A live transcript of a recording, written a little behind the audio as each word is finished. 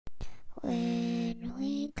when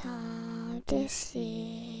we come to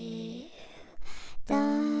see you.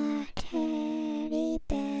 The teddy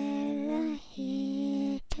bears are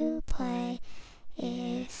here to play.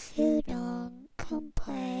 If you don't come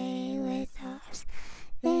play with us,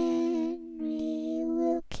 then we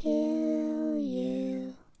will kill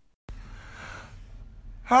you.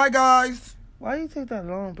 Hi guys. Why do you take that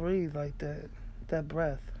long breathe like that? That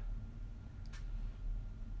breath.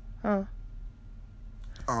 Huh?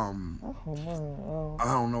 I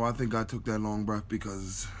don't know. I think I took that long breath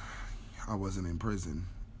because I wasn't in prison,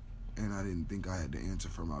 and I didn't think I had to answer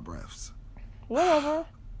for my breaths. Whatever.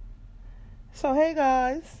 So hey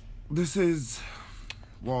guys. This is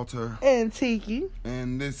Walter and Tiki,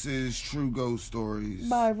 and this is True Ghost Stories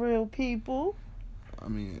by real people. I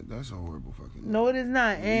mean, that's a horrible fucking name. No, it is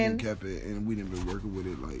not. And we kept it, and we didn't been working with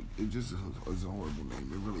it. Like, it just is a horrible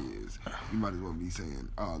name. It really is. You might as well be saying,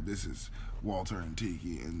 this is Walter and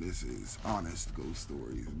Tiki, and this is Honest Ghost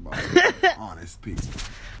Stories by honest people.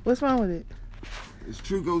 What's wrong with it? It's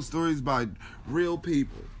True Ghost Stories by real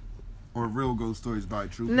people. Or Real Ghost Stories by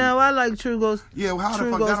True People. No, I like True Ghost. Yeah, well, how the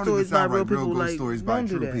fuck that don't even sound right? Real Ghost Stories by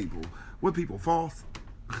True People. What people? False?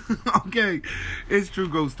 Okay, it's True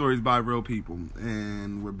Ghost Stories by real people,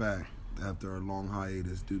 and we're back after a long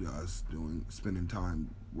hiatus due to us spending time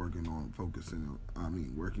working on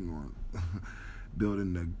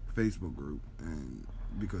building the Facebook group, and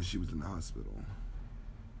because she was in the hospital.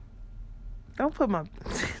 Don't put my.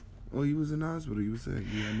 Well, you was in the hospital. You said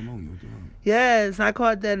you had pneumonia. What's wrong? Yes, I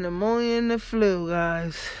caught that pneumonia and the flu,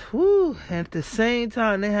 guys. Woo! And at the same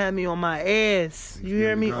time, they had me on my ass. You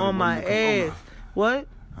hear me? On my ass. What?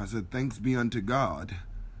 I said, thanks be unto God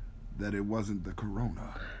that it wasn't the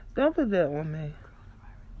corona. Don't put that on me.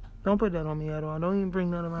 Don't put that on me at all. Don't even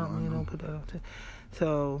bring that around me. Don't put that on me.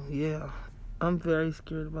 So, yeah. I'm very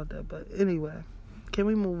scared about that. But anyway, can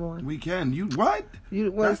we move on? We can. You what?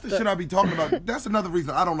 That's the shit I be talking about. That's another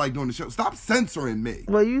reason I don't like doing the show. Stop censoring me.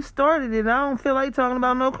 Well, you started it. I don't feel like talking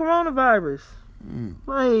about no coronavirus.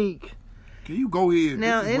 Like. Can you go ahead?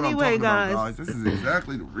 Now, this is anyway, what I'm guys. about, guys. This is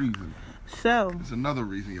exactly the reason. So. It's another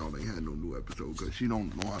reason y'all ain't had no new episode, because she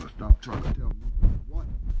don't know how to stop trying to tell me what.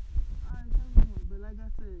 But like I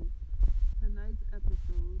said, tonight's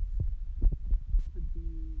episode would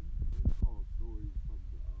be. It's called Stories from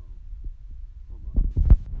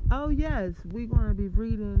Oh yes, we're gonna be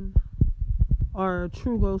reading our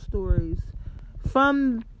True Ghost Stories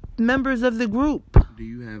from members of the group. Do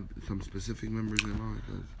you have some specific members in mind?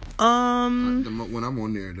 When I'm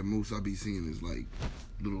on there, the most I be seeing is like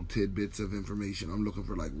little tidbits of information. I'm looking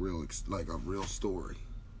for like a real story.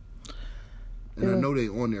 And I know they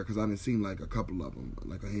on there because I done seen like a couple of them,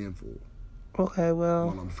 like a handful. Okay, well.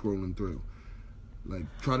 While I'm scrolling through. Like,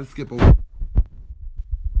 try to skip over. So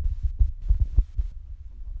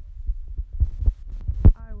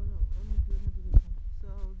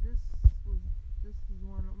this is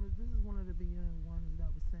one of the beginning ones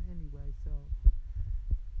that was sent anyway. So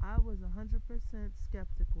I was 100%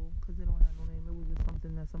 skeptical because it don't have no name. It was just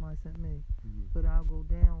something that somebody sent me. But I'll go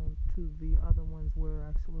down to the other ones where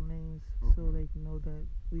actual names so they can know that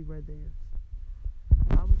we read theirs.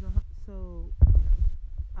 I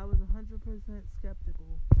was 100%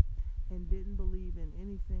 skeptical and didn't believe in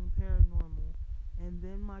anything paranormal. And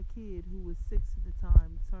then my kid, who was 6 at the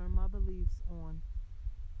time, turned my beliefs on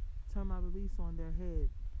their head.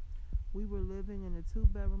 We were living in a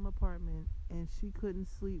 2-bedroom apartment, and she couldn't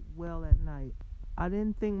sleep well at night. I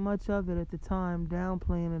didn't think much of it at the time,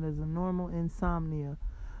 downplaying it as a normal insomnia,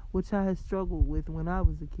 which I had struggled with when I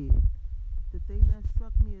was a kid. The thing that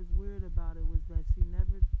struck me as weird about it was that she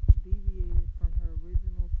never deviated from her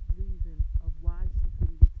original reason of why she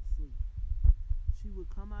couldn't get to sleep. She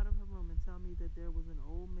would come out of her room and tell me that there was an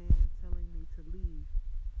old man telling me to leave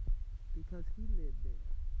because he lived there.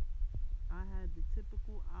 I had the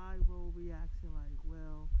typical eye roll reaction like,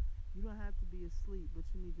 well, you don't have to be asleep, but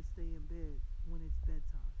you need to stay in bed when it's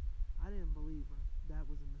bedtime. I didn't believe her. That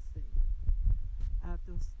was a mistake.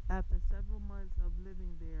 After several months of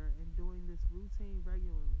living there and doing this routine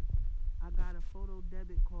regularly, I got a photo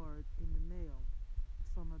debit card in the mail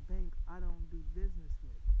from a bank I don't do business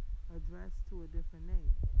with, addressed to a different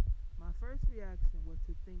name. My first reaction was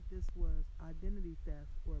to think this was identity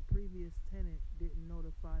theft or a previous tenant didn't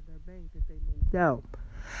notify their bank that they moved out.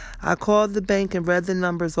 I called the bank and read the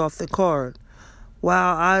numbers off the card.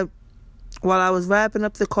 While I was wrapping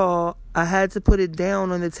up the call, I had to put it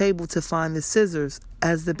down on the table to find the scissors,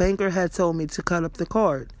 as the banker had told me to cut up the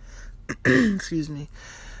card. Excuse me.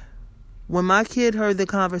 When my kid heard the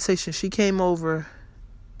conversation, she came over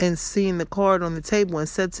and seen the card on the table and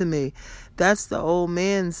said to me, "That's the old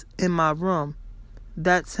man's in my room.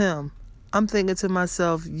 That's him. I'm thinking to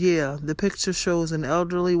myself, yeah, the picture shows an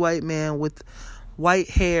elderly white man with white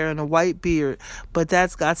hair and a white beard, but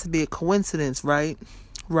that's got to be a coincidence, right?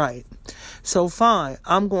 Right. So fine,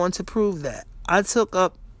 I'm going to prove that.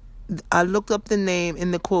 I looked up the name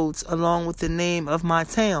in the quotes along with the name of my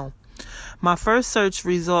town. My first search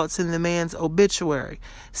results in the man's obituary.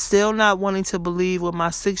 Still not wanting to believe what my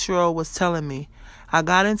 6-year-old was telling me, I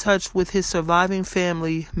got in touch with his surviving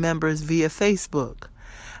family members via Facebook.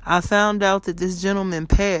 I found out that this gentleman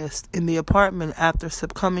passed in the apartment after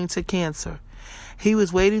succumbing to cancer. He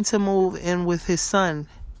was waiting to move in with his son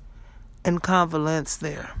and convalesce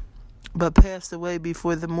there, but passed away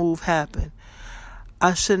before the move happened.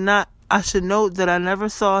 I should note that I never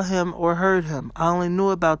saw him or heard him. I only knew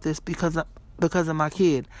about this because of my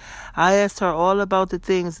kid. I asked her all about the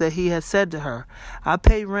things that he had said to her. I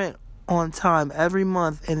pay rent on time every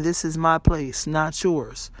month, and this is my place, not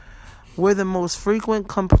yours. Were the most frequent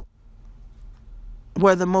complaints.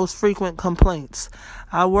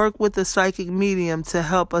 I work with a psychic medium to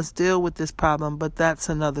help us deal with this problem, but that's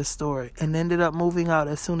another story. And ended up moving out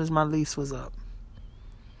as soon as my lease was up.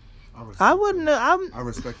 I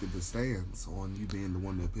respected the stance on you being the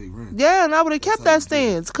one that paid rent. Yeah, and I would have kept that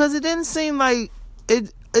stance because it didn't seem like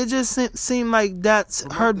it. It just seemed like that's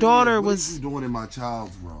her daughter was. What are you doing in my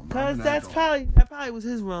child's room? Because that probably was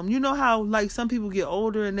his room. You know how like some people get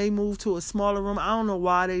older and they move to a smaller room. I don't know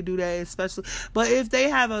why they do that, especially. But if they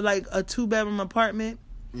have a 2-bedroom apartment,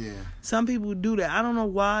 yeah, some people do that. I don't know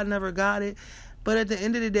why I never got it, but at the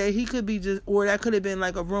end of the day, he could be or that could have been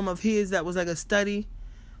like a room of his that was like a study.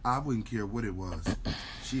 I wouldn't care what it was.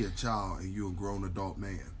 She a child and you a grown adult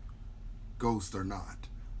man. Ghost or not.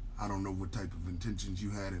 I don't know what type of intentions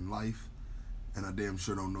you had in life, and I damn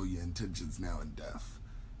sure don't know your intentions now in death.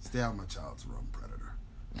 Stay out of my child's room,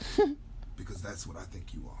 predator. Because that's what I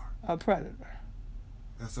think you are. A predator.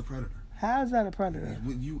 That's a predator. How is that a predator?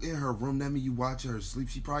 When you in her room, that means you watch her sleep.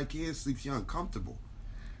 She probably can't sleep. She's uncomfortable.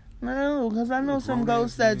 No, because I know some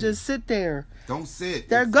ghosts that just sit there. Don't sit.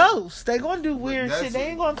 They're ghosts. They gonna do weird shit. They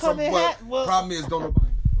ain't gonna come in hat. Well, problem is, don't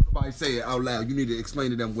nobody say it out loud. You need to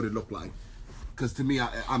explain to them what it looked like. Because to me,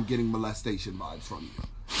 I'm getting molestation vibes from you.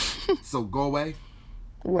 So go away.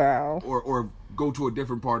 Wow. Or go to a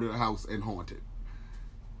different part of the house and haunt it.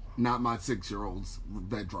 Not my 6-year-old's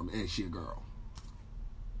bedroom, and she a girl.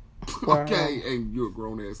 Wow. Okay, and you're a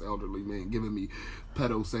grown ass elderly man giving me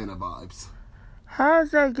pedo Santa vibes. How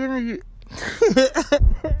is that giving you?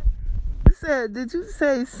 Did you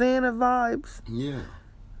say Santa vibes? Yeah.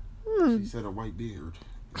 She said a white beard,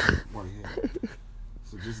 white hair.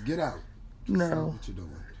 So just get out. No, what you're doing.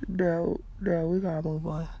 No, we gotta move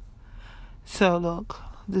on. So look,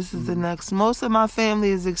 this is the next. Most of my family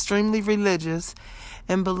is extremely religious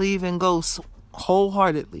and believe in ghosts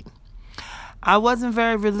wholeheartedly. I wasn't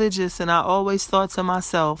very religious, and I always thought to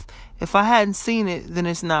myself, if I hadn't seen it, then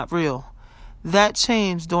it's not real. That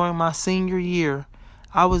changed during my senior year.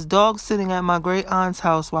 I was dog sitting at my great aunt's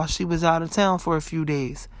house while she was out of town for a few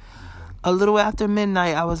days. A little after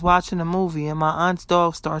midnight, I was watching a movie, and my aunt's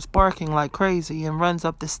dog starts barking like crazy and runs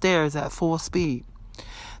up the stairs at full speed.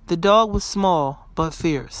 The dog was small, but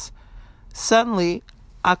fierce. Suddenly,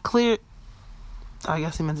 as clear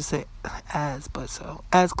as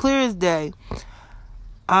day,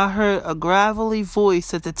 I heard a gravelly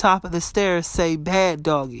voice at the top of the stairs say, "Bad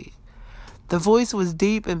doggy." The voice was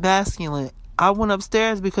deep and masculine. I went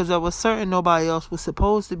upstairs because I was certain nobody else was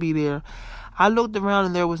supposed to be there. I looked around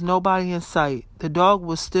and there was nobody in sight. The dog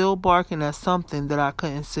was still barking at something that I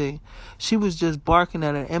couldn't see. She was just barking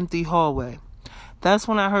at an empty hallway. That's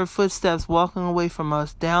when I heard footsteps walking away from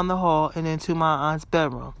us down the hall and into my aunt's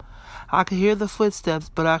bedroom. I could hear the footsteps,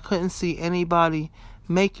 but I couldn't see anybody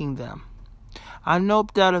making them. I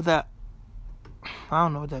noped out of that. I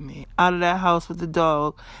don't know what that means. Out of that house with the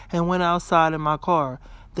dog and went outside in my car.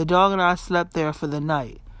 The dog and I slept there for the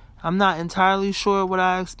night. I'm not entirely sure what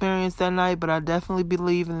I experienced that night, but I definitely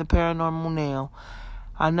believe in the paranormal now.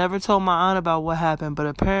 I never told my aunt about what happened, but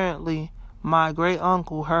apparently my great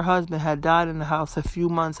uncle, her husband, had died in the house a few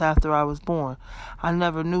months after I was born. I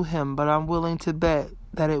never knew him, but I'm willing to bet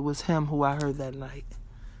that it was him who I heard that night.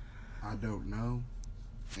 I don't know,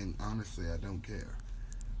 and honestly, I don't care.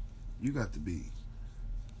 You got to be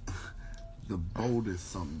the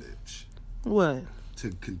boldest son bitch. What? To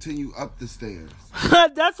continue up the stairs.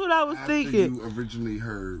 That's what I was thinking. You originally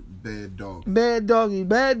heard bad doggy. Bad doggy.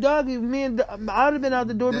 Bad doggy. I'd have been out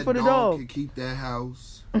the door before the dog. Could keep that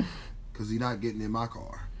house because he's not getting in my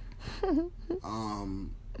car. And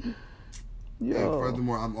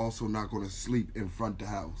furthermore, I'm also not going to sleep in front of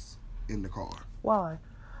the house in the car. Why?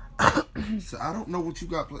 So I don't know what you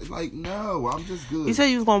got. Like, no, I'm just good. You said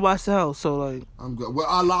you was gonna watch the house, so like. I'm good. Well,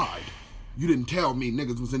 I lied. You didn't tell me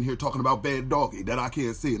niggas was in here talking about Bad Doggy that I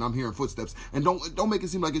can't see, and I'm hearing footsteps. And don't make it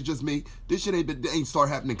seem like it's just me. This shit ain't start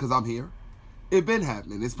happening because I'm here. It been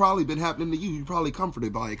happening. It's probably been happening to you. You probably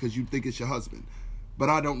comforted by it because you think it's your husband. But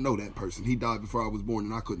I don't know that person. He died before I was born,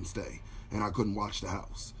 and I couldn't stay, and I couldn't watch the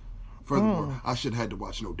house. Furthermore, I shouldn't have had to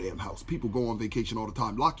watch no damn house. People go on vacation all the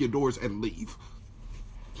time. Lock your doors and leave.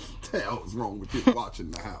 What the hell is wrong with you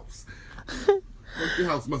watching the house? Your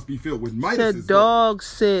house must be filled with Midas. Dog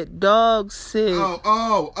sit.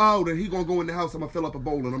 Oh, then he gonna go in the house. I'm gonna fill up a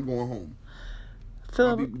bowl and I'm going home.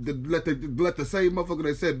 Let the same motherfucker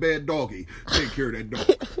that said Bad Doggy take care of that dog.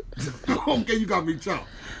 Okay, you got me chopped.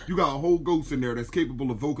 You got a whole ghost in there that's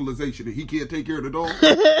capable of vocalization and he can't take care of the dog?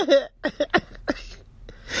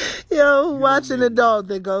 Yo, watching the dog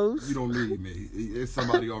that goes. You don't need me. It's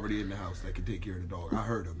somebody already in the house that can take care of the dog. I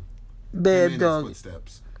heard him. Bad dog.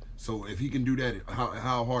 Footsteps. So if he can do that,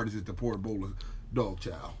 how hard is it to pour a bowl of dog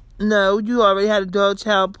chow? No, you already had a dog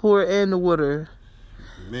chow pour in the water.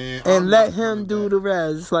 Man, and let him do the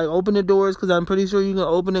rest. Like open the doors because I'm pretty sure you can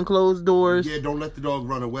open and close doors. Yeah, don't let the dog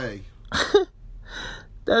run away.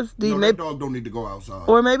 That's the that dog don't need to go outside.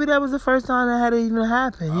 Or maybe that was the first time that had it even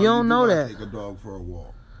happened. You don't know that. Take a dog for a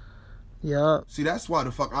walk. Yup. See, that's why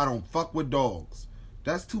the fuck I don't fuck with dogs.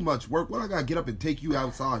 That's too much work. What I gotta get up and take you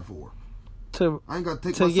outside for? I ain't gotta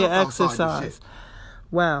take myself get outside exercise.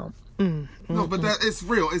 Wow. No, but that it's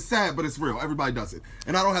real. It's sad, but it's real. Everybody does it,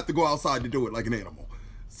 and I don't have to go outside to do it like an animal.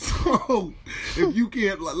 So if you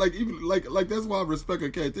can't like that's why I respect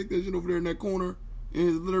a cat. Take that shit over there in that corner in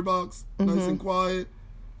his litter box, nice and quiet.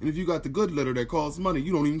 And if you got the good litter that costs money,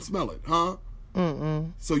 you don't even smell it, huh?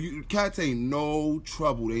 So cats ain't no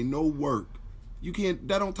trouble. They no work. You can't.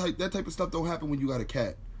 That type of stuff don't happen when you got a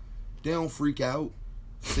cat. They don't freak out,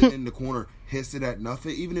 sitting in the corner hissing at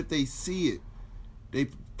nothing. Even if they see it, they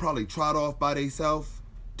probably trot off by themselves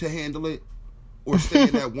to handle it, or stay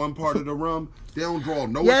in that one part of the room. They don't draw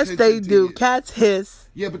no attention. Yes, they do. Cats hiss.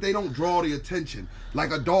 Yeah, but they don't draw the attention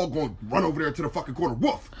like a dog going to run over there to the fucking corner.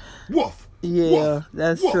 Woof, woof. Yeah, woof,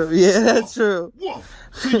 that's woof, true. Yeah, that's woof, true. Woof.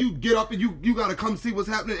 So you get up and you gotta come see what's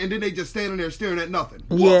happening, and then they just standing there staring at nothing.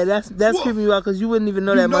 Woof, yeah, that's woof. creeping you out because you wouldn't even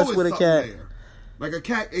know that much with a cat. There. Like a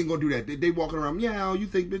cat ain't gonna do that. They walking around, meow. You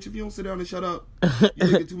think, bitch, if you don't sit down and shut up,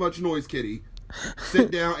 you're making too much noise, kitty.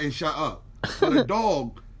 Sit down and shut up. But a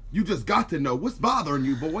dog, you just got to know what's bothering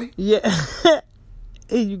you, boy. Yeah.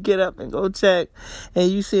 And you get up and go check,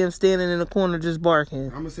 and you see him standing in the corner just barking.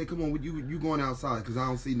 I'm gonna say, come on, you going outside because I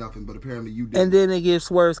don't see nothing, but apparently you did. And then it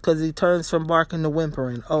gets worse because he turns from barking to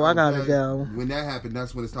whimpering. Oh, I gotta go. When that happened,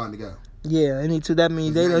 that's when it's time to go. Yeah, I need to. That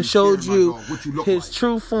means they done showed you his like.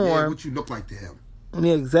 True form. Yeah, what you look like to him.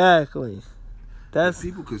 Yeah, exactly. That's if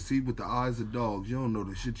people could see with the eyes of dogs. You don't know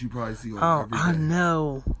the shit you probably see on every day. I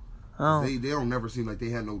know. Oh. They don't never seem like they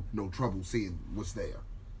had no trouble seeing what's there.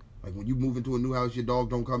 Like when you move into a new house, your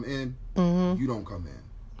dog don't come in. You don't come in.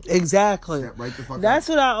 Exactly. Step right the fuck That's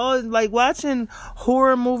out. what I always like watching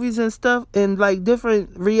horror movies and stuff, and like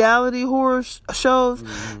different reality horror shows.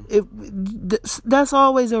 That's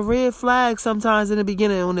always a red flag sometimes in the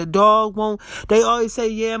beginning when the dog won't. They always say,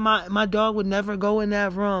 "Yeah, my dog would never go in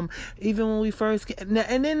that room," even when we first came.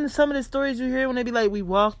 And then some of the stories you hear when they be like, "We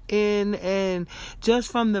walked in, and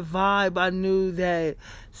just from the vibe, I knew that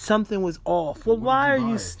something was off." Well, why are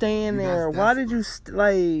you staying there? Why did you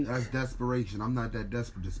That's desperation. I'm not that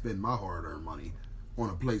desperate to spend my hard-earned money on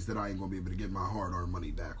a place that I ain't gonna be able to get my hard-earned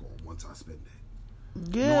money back on once I spend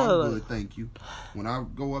it. Yeah. No, I'm good, thank you. When I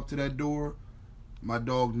go up to that door, my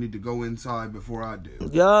dog need to go inside before I do.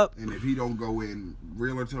 Yup. And if he don't go in,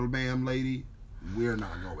 realer to the ma'am lady, we're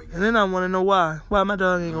not going in. And then I want to know why. Why my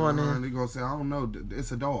dog ain't going in? They gonna say, I don't know.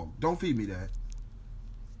 It's a dog. Don't feed me that.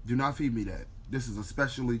 Do not feed me that. This is a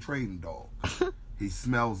specially trained dog. He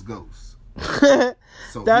smells ghosts.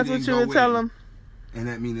 So that's what you would tell him. And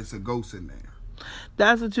that means it's a ghost in there.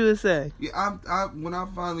 That's what you would say. Yeah, when I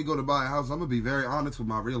finally go to buy a house, I'm gonna be very honest with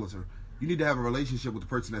my realtor. You need to have a relationship with the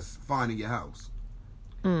person that's finding your house,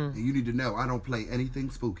 and you need to know I don't play anything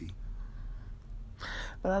spooky.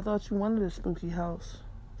 But I thought you wanted a spooky house,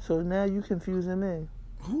 so now you confusing me.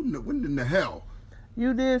 When in the hell?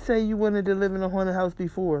 You did say you wanted to live in a haunted house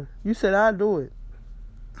before. You said I'd do it.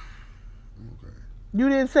 Okay. You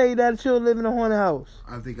didn't say that you'll live in a haunted house.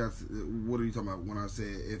 I think what are you talking about when I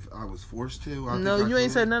said if I was forced to? No, you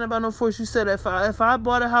ain't said nothing about no force. You said if I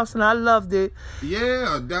bought a house and I loved it.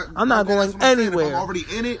 Yeah. I'm not going anywhere. If I'm already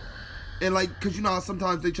in it. And like, cause you know how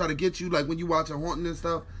sometimes they try to get you, like when you watch a haunting and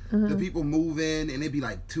stuff, the people move in and it be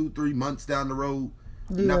like 2-3 months down the road.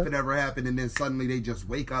 Nothing ever happened, and then suddenly they just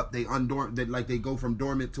wake up. They they go from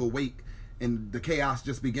dormant to awake, and the chaos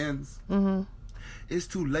just begins. Mm-hmm. It's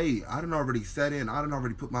too late. I done already set in. I done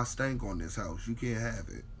already put my stank on this house. You can't have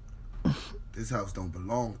it. This house don't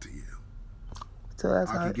belong to you. So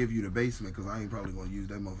that's I could give you the basement because I ain't probably gonna use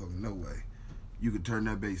that motherfucker no way. You could turn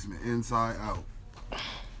that basement inside out.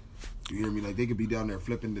 You hear me? Like, they could be down there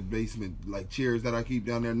flipping the basement, like chairs that I keep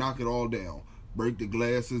down there, knock it all down. Break the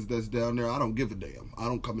glasses that's down there. I don't give a damn. I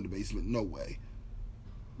don't come in the basement no way.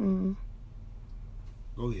 Mm-hmm.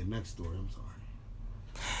 Go ahead, next story. I'm sorry.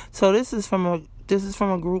 So this is from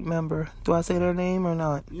a group member. Do I say their name or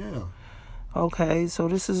not? Yeah. Okay, so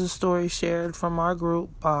this is a story shared from our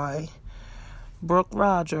group by Brooke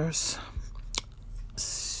Rogers.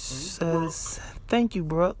 Says, thank you,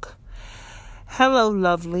 Brooke. Hello,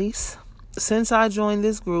 lovelies. Since I joined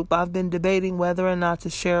this group, I've been debating whether or not to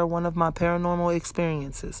share one of my paranormal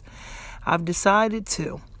experiences. I've decided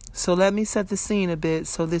to. So let me set the scene a bit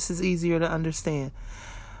so this is easier to understand.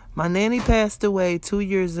 My nanny passed away 2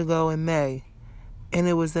 years ago in May, and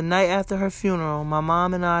it was the night after her funeral. My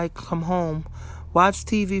mom and I come home, watched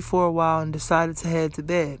TV for a while, and decided to head to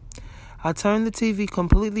bed. I turned the TV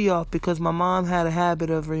completely off because my mom had a habit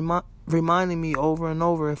of reminding me over and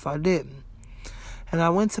over if I didn't. And I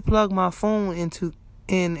went to plug my phone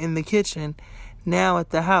in the kitchen, now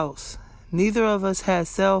at the house. Neither of us had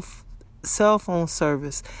cell phone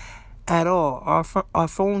service at all. Our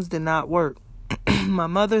phones did not work. My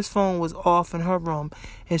mother's phone was off in her room,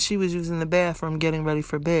 and she was using the bathroom getting ready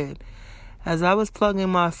for bed. As I was plugging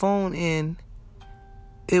my phone in,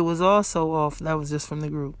 it was also off. That was just from the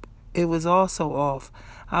group. It was also off.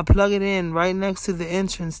 I plug it in right next to the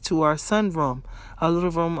entrance to our sunroom, a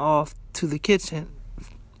little room off to the kitchen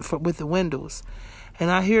with the windows. And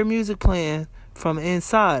I hear music playing from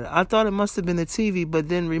inside. I thought it must have been the TV, but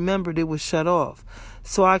then remembered it was shut off.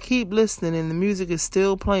 So I keep listening, and the music is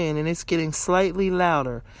still playing, and it's getting slightly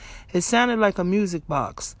louder. It sounded like a music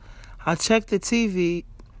box. I checked the TV.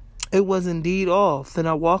 It was indeed off. Then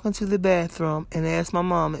I walk into the bathroom and ask my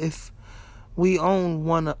mom if we own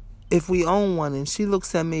one, and she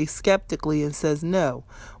looks at me skeptically and says no.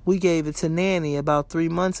 We gave it to Nanny about 3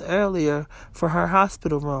 months earlier for her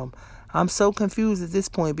hospital room. I'm so confused at this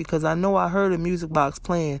point because I know I heard a music box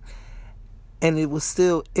playing, and it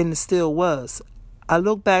still was. I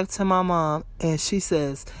look back to my mom, and she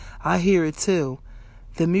says, I hear it too.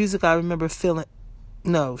 The music I remember feeling...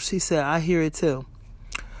 No, she said, I hear it too.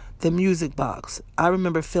 The music box. I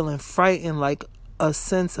remember feeling frightened, like a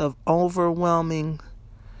sense of overwhelmingness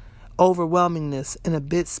and a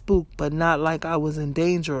bit spooked, but not like I was in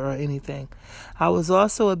danger or anything. I was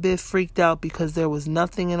also a bit freaked out because there was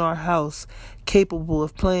nothing in our house capable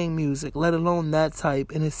of playing music, let alone that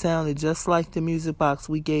type, and it sounded just like the music box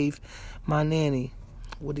we gave my nanny.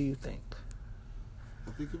 What do you think?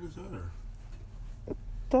 I think it was her.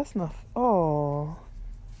 That's not... Oh.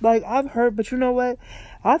 Like, I've heard... But you know what?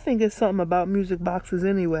 I think it's something about music boxes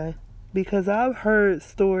anyway. Because I've heard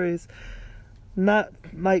stories, not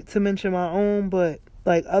like to mention my own, but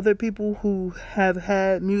like other people who have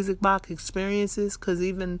had music box experiences. Because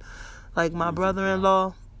even like my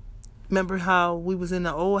brother-in-law, remember how we was in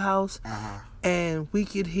the old house? And we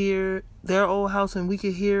could hear their old house, and we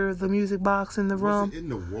could hear the music box in the room. Was it in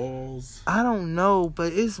the walls? I don't know,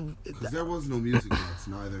 but it's... Because there was no music box,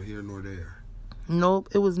 neither here nor there. Nope,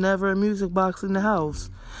 it was never a music box in the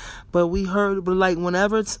house. But we heard, but like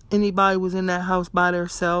whenever anybody was in that house by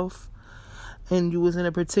themselves, and you was in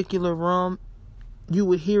a particular room, you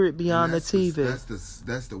would hear it beyond the TV.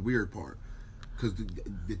 That's the weird part, because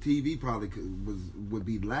the TV probably would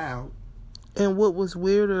be loud. And what was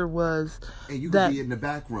weirder was and you could be in the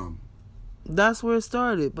back room. That's where it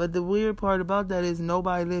started. But the weird part about that is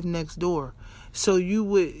nobody lived next door. So you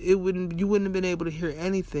wouldn't have been able to hear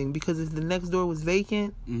anything, because if the next door was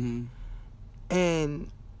vacant, and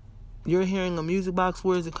you're hearing a music box,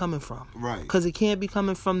 where is it coming from? Right. Because it can't be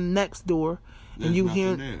coming from next door, and you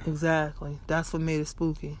hear exactly. That's what made it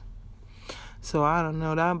spooky. So I don't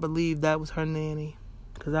know. I believe that was her nanny,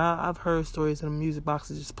 because I've heard stories of the music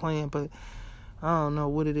boxes just playing, but I don't know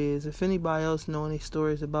what it is. If anybody else know any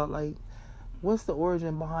stories about like, what's the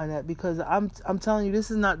origin behind that? Because I'm telling you,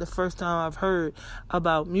 this is not the first time I've heard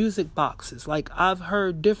about music boxes. Like, I've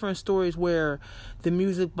heard different stories where the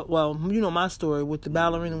music... Well, you know my story with the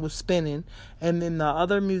ballerina was spinning. And then the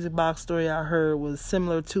other music box story I heard was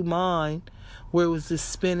similar to mine, where it was just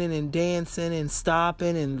spinning and dancing and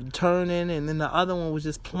stopping and turning. And then the other one was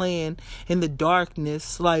just playing in the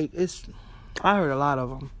darkness. Like, I heard a lot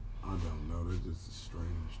of them. I don't know. They're just strange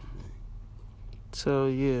to me. So,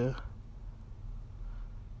 yeah.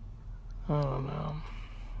 I don't know.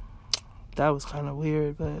 That was kind of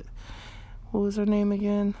weird, but what was her name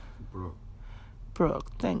again?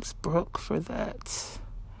 Brooke. Thanks, Brooke, for that.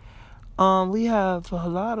 We have a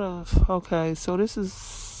lot of... Okay, so this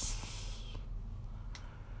is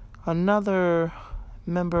another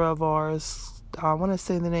member of ours. I want to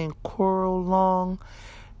say the name Coral Long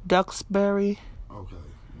Duxbury. Okay,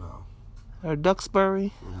 no. Or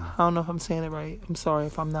Duxbury. Mm-hmm. I don't know if I'm saying it right. I'm sorry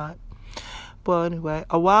if I'm not. Well, anyway,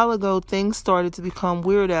 a while ago, things started to become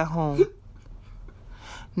weird at home.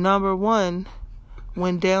 Number one,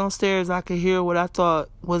 when downstairs I could hear what I thought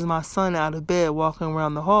was my son out of bed walking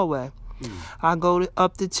around the hallway. I go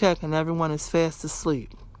up to check and everyone is fast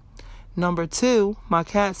asleep. Number two, my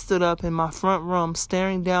cat stood up in my front room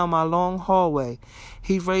staring down my long hallway.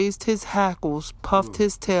 He raised his hackles, puffed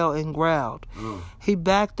his tail, and growled. He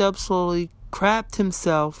backed up slowly, crapped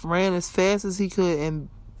himself, ran as fast as he could,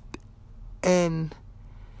 and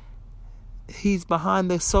he's behind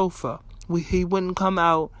the sofa. He wouldn't come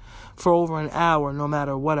out for over an hour no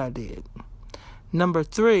matter what I did. Number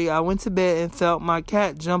three, I went to bed and felt my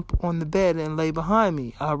cat jump on the bed and lay behind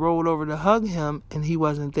me. I rolled over to hug him and he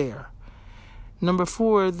wasn't there. Number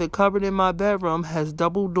four, the cupboard in my bedroom has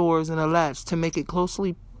double doors and a latch to make it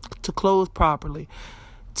to close properly.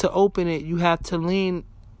 To open it, you have to lean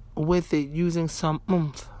with it using some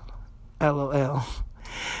oomph. LOL.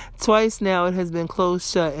 Twice now it has been closed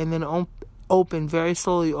shut and then open very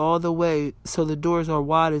slowly all the way so the doors are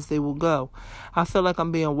wide as they will go. I feel like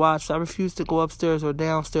I'm being watched. I refuse to go upstairs or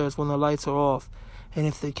downstairs when the lights are off. And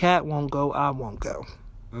if the cat won't go, I won't go.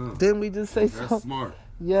 Didn't we just say something? That's smart.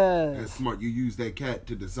 Yeah. That's smart. You use that cat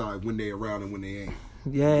to decide when they around and when they ain't.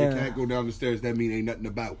 Yeah. If the cat go down the stairs, that mean ain't nothing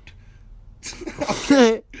about.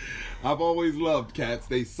 Okay. I've always loved cats.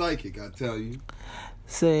 They psychic, I tell you.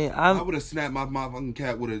 See, I would have snapped my motherfucking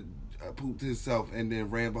cat would have pooped himself and then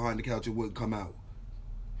ran behind the couch and wouldn't come out.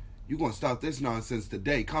 You gonna stop this nonsense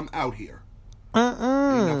today? Come out here. Ain't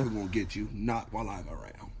nothing gonna get you. Not while I'm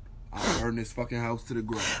around. I'll burn this fucking house to the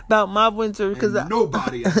ground. About my winter, because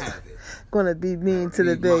nobody will have it. Gonna be mean to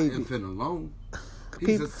the baby. My infant alone.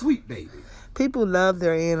 He's a sweet baby. People love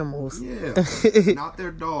their animals. Yeah, not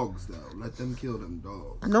their dogs though. Let them kill them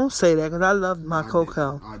dogs. Don't say that, because I love my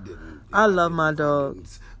Coco. I didn't. I love my dog.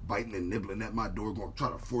 Biting and nibbling at my door, gonna try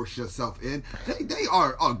to force yourself in. They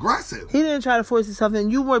are aggressive. He didn't try to force himself in.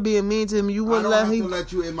 You were being mean to him. You wouldn't let him.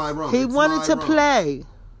 Let you in my room. He wanted to play.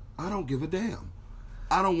 I don't give a damn.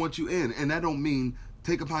 I don't want you in, and that don't mean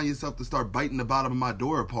take upon yourself to start biting the bottom of my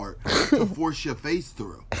door apart to force your face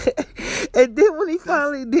through. And then when he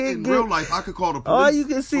finally did in real life, I could call the police. All you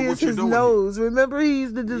can see is his nose. Remember, he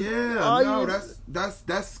used to just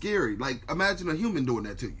that's scary. Like, imagine a human doing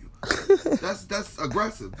that to you. That's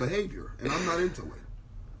aggressive behavior, and I'm not into it.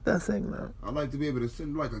 That's ignorant. I like to be able to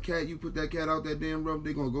send like a cat. You put that cat out that damn room,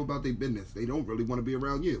 they're gonna go about their business. They don't really want to be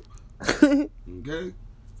around you. Okay.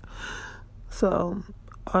 So,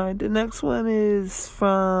 all right. The next one is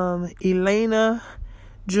from Elena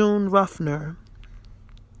June Ruffner.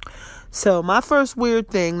 So, my first weird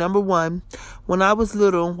thing, number one, when I was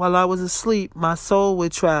little, while I was asleep, my soul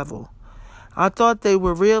would travel. I thought they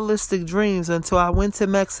were realistic dreams until I went to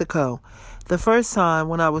Mexico. The first time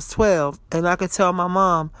when I was 12, and I could tell my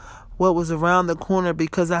mom what was around the corner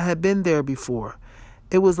because I had been there before.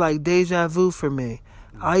 It was like deja vu for me.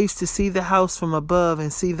 I used to see the house from above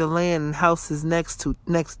and see the land and houses next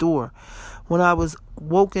door. When I was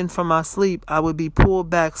woken from my sleep, I would be pulled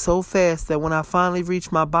back so fast that when I finally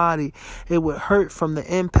reached my body, it would hurt from the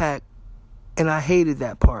impact, and I hated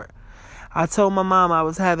that part. I told my mom I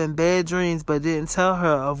was having bad dreams but didn't tell her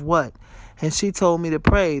of what, and she told me to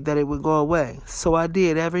pray that it would go away. So I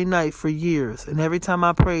did every night for years, and every time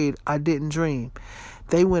I prayed, I didn't dream.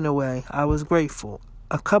 They went away. I was grateful.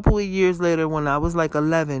 A couple of years later, when I was like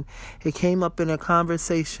 11, it came up in a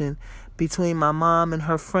conversation between my mom and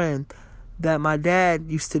her friend that my dad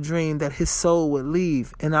used to dream that his soul would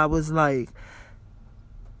leave. And I was like,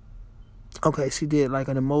 okay, she did like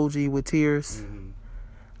an emoji with tears. Mm-hmm.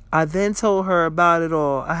 I then told her about it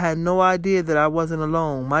all. I had no idea that I wasn't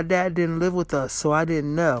alone. My dad didn't live with us, so I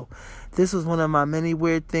didn't know. This was one of my many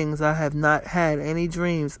weird things. I have not had any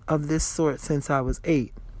dreams of this sort since I was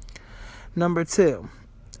 8. Number 2.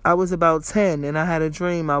 I was about 10 and I had a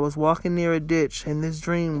dream. I was walking near a ditch, and this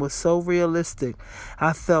dream was so realistic.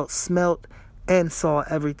 I felt, smelt, and saw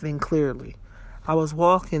everything clearly. I was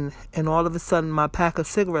walking, and all of a sudden my pack of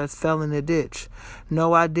cigarettes fell in the ditch.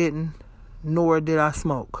 No, I didn't, nor did I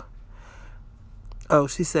smoke. Oh,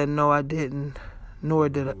 she said, no, I didn't, nor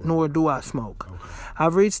do I smoke. Okay. I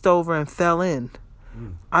reached over and fell in.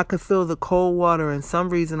 I could feel the cold water, and some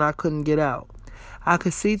reason I couldn't get out. I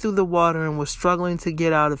could see through the water and was struggling to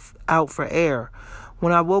get out for air.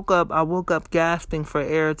 When I woke up gasping for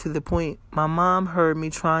air to the point my mom heard me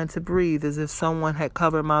trying to breathe as if someone had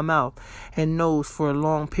covered my mouth and nose for a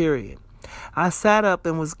long period. I sat up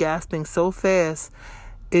and was gasping so fast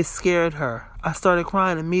it scared her. I started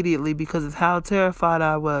crying immediately because of how terrified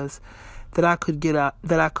I was that I couldn't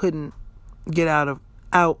get out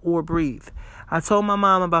or breathe. I told my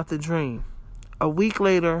mom about the dream. A week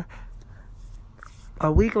later,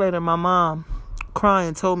 my mom,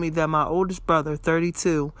 crying, told me that my oldest brother,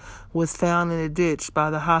 32, was found in a ditch by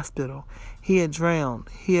the hospital. He had drowned.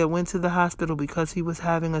 He had went to the hospital because he was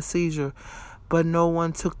having a seizure, but no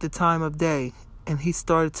one took the time of day, and he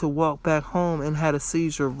started to walk back home and had a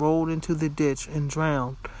seizure, rolled into the ditch, and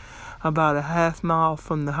drowned about a half mile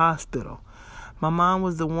from the hospital. My mom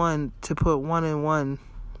was the one to put one and one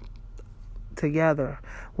together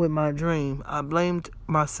with my dream. I blamed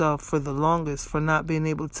myself for the longest for not being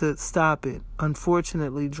able to stop it.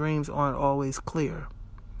 Unfortunately, dreams aren't always clear.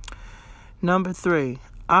 Number 3,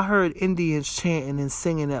 I heard Indians chanting and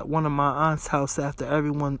singing at one of my aunt's house after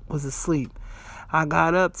everyone was asleep. I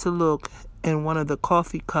got up to look, and one of the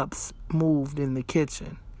coffee cups moved in the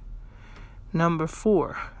kitchen. Number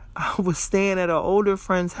 4, I was staying at an older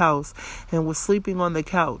friend's house and was sleeping on the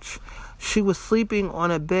couch. She was sleeping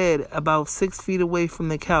on a bed about 6 feet away from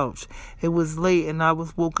the couch. It was late and I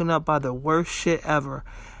was woken up by the worst shit ever.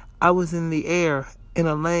 I was in the air in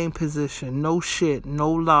a laying position. No shit,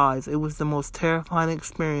 no lies. It was the most terrifying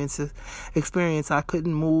experience. I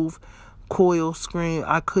couldn't move, coil, scream.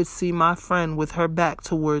 I could see my friend with her back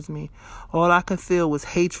towards me. All I could feel was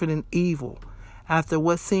hatred and evil. After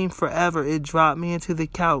what seemed forever, it dropped me into the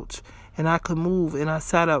couch, and I could move, and I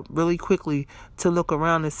sat up really quickly to look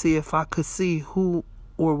around and see if I could see who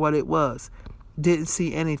or what it was. Didn't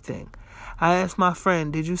see anything. I asked my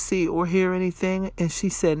friend, "Did you see or hear anything?" And she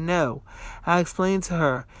said no. I explained to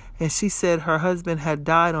her, and she said her husband had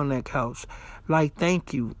died on that couch. Like,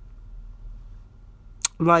 thank you.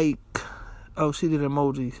 Like, oh, she did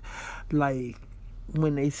emojis. Like,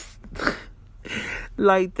 when they...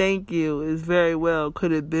 Like, thank you is very well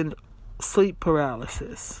could have been sleep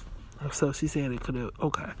paralysis. So she's saying it could have.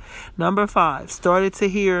 Okay. Number 5, started to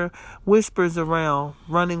hear whispers around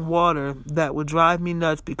running water that would drive me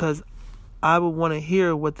nuts because I would want to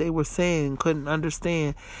hear what they were saying and couldn't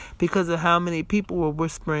understand because of how many people were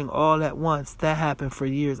whispering all at once. That happened for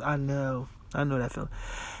years. I know that feeling.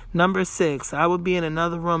 Number 6, I would be in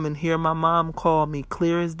another room and hear my mom call me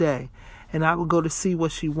clear as day. And I would go to see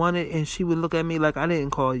what she wanted, and she would look at me like I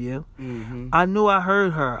didn't call you. Mm-hmm. I knew I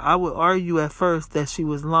heard her. I would argue at first that she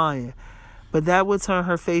was lying, but that would turn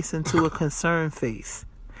her face into a concerned face.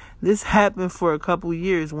 This happened for a couple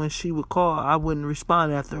years. When she would call, I wouldn't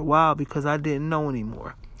respond after a while because I didn't know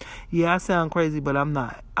anymore. Yeah, I sound crazy, but I'm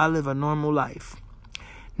not. I live a normal life.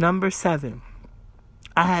 Number 7,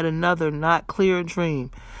 I had another not clear dream.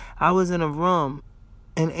 I was in a room.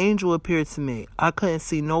 An angel appeared to me. I couldn't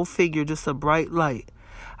see no figure, just a bright light.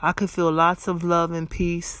 I could feel lots of love and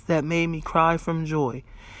peace that made me cry from joy.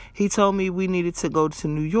 He told me we needed to go to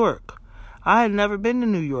New York. I had never been to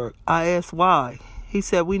New York. I asked why. He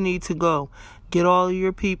said we need to go get all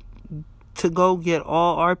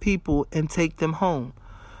our people and take them home.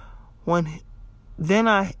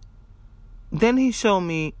 Then he showed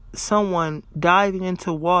me someone diving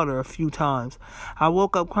into water a few times. I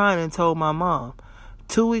woke up crying and told my mom.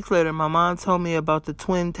 2 weeks later, my mom told me about the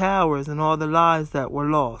Twin Towers and all the lives that were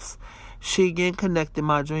lost. She again connected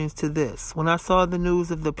my dreams to this. When I saw the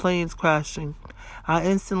news of the planes crashing, I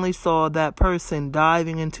instantly saw that person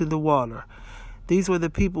diving into the water. These were the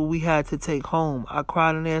people we had to take home. I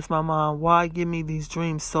cried and asked my mom, why give me these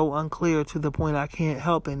dreams so unclear to the point I can't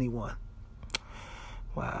help anyone?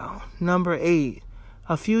 Wow. Number 8.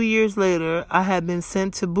 A few years later, I had been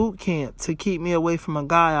sent to boot camp to keep me away from a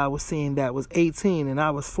guy I was seeing that was 18 and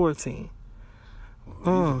I was 14.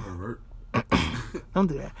 Well, he's a pervert. Don't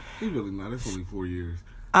do that. He's really not. It's only 4 years.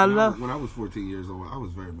 When I was 14 years old, I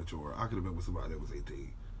was very mature. I could have been with somebody that was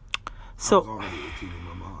 18. So, I was already 18 in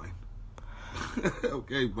my mind.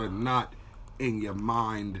 Okay, but not in your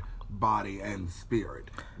mind, body, and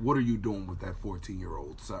spirit. What are you doing with that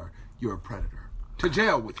 14-year-old, sir? You're a predator. To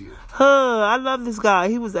jail with you. I love this guy.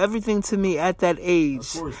 He was everything to me at that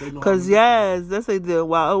age. Of course, they know. Because, yes, that's what they did.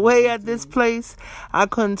 While away at this place, I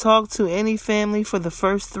couldn't talk to any family for the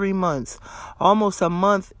first 3 months. Almost a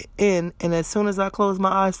month in, and as soon as I closed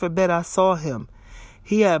my eyes for bed, I saw him.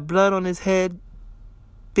 He had blood on his head,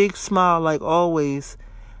 big smile like always,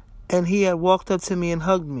 and he had walked up to me and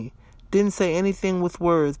hugged me. Didn't say anything with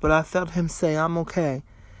words, but I felt him say, I'm okay.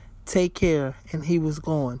 Take care. And he was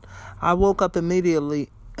gone. I woke up immediately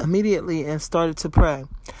and started to pray.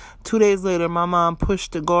 2 days later, my mom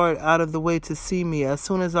pushed the guard out of the way to see me. As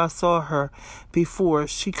soon as I saw her, before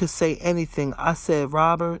she could say anything, I said,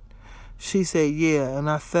 "Robert?" She said, "Yeah," and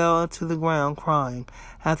I fell to the ground crying.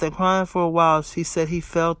 After crying for a while, she said he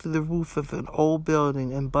fell through the roof of an old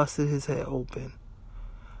building and busted his head open.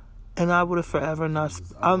 And I would have forever not...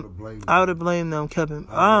 I would have blamed them, Kevin.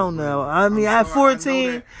 I don't know. I mean, at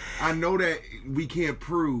 14... I know that we can't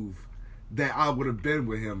prove that I would have been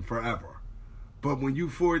with him forever. But when you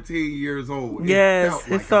 14 years old,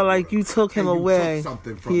 it felt like you took him away. You took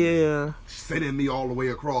something from me, sending me all the way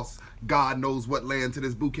across God knows what land to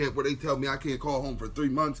this boot camp where they tell me I can't call home for 3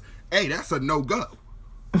 months. Hey, that's a no-go.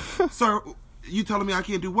 Sir, you telling me I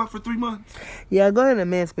can't do what for 3 months? Yeah, go ahead and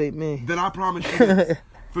emancipate me. Then I promise you this.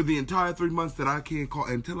 For the entire 3 months that I can't call,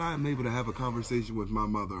 until I am able to have a conversation with my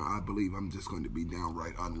mother, I believe I'm just going to be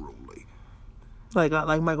downright unruly. Like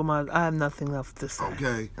Michael Myers, I have nothing left to say.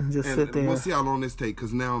 Okay. And just sit there. We'll see how long this takes,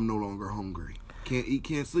 because now I'm no longer hungry. Can't eat,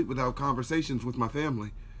 can't sleep without conversations with my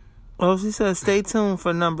family. Well, she said, stay tuned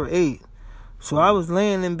for number 8. So I was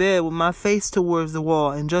laying in bed with my face towards the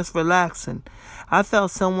wall and just relaxing. I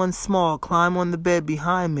felt someone small climb on the bed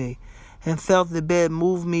behind me and felt the bed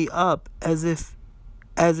move me up as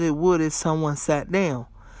it would if someone sat down.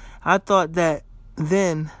 I thought that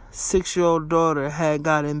then 6-year-old daughter had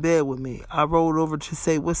got in bed with me. I rolled over to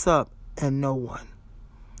say what's up, and no one.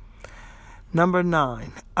 Number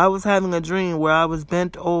 9. I was having a dream where I was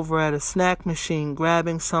bent over at a snack machine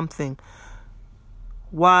grabbing something.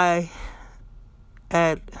 Why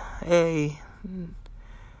at a...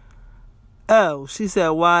 Oh, she said,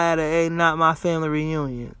 why at a not my family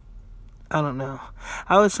reunion? I don't know.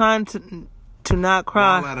 I was trying to not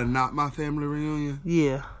cry. Why at a not my family reunion?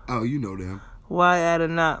 Yeah. Oh, you know them. Why at a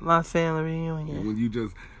not my family reunion? When you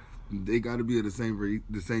just, they got to be of the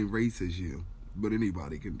same race as you, but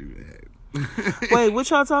anybody can do that. Wait, what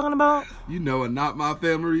y'all talking about? You know, a not my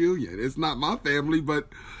family reunion. It's not my family, but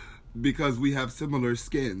because we have similar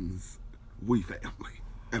skins, we family,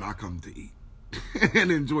 and I come to eat and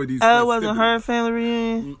enjoy these. Oh, it wasn't her family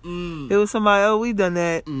reunion. It was somebody. Oh, we done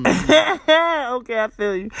that. Okay, I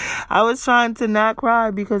feel you. I was trying to not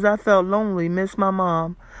cry because I felt lonely, missed my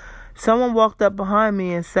mom. Someone walked up behind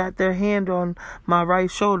me and sat their hand on my right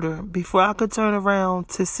shoulder. Before I could turn around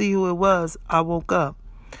to see who it was, I woke up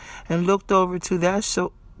and looked over to that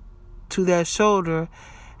shoulder,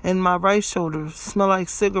 and my right shoulder smelled like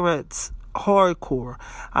cigarettes, hardcore.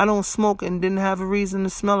 I don't smoke and didn't have a reason to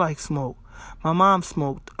smell like smoke. My mom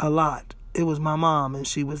smoked a lot. It was my mom, and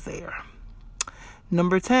she was there.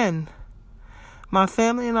 Number 10. My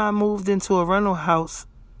family and I moved into a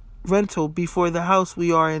rental before the house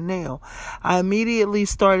we are in now. I immediately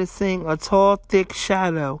started seeing a tall, thick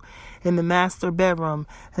shadow in the master bedroom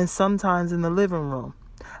and sometimes in the living room.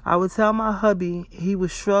 I would tell my hubby, he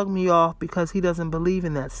would shrug me off because he doesn't believe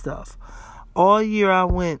in that stuff. All year I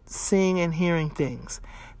went seeing and hearing things.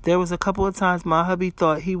 There was a couple of times my hubby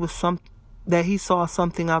thought that he saw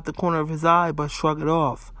something out the corner of his eye but shrugged it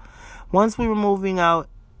off. Once we were moving out,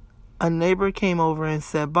 a neighbor came over and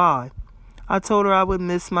said bye. I told her I would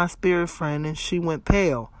miss my spirit friend, and she went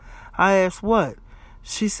pale. I asked what?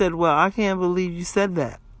 She said, well, I can't believe you said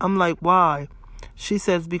that. I'm like, why? She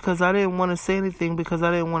says, because I didn't want to say anything because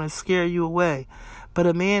I didn't want to scare you away. But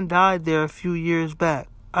a man died there a few years back.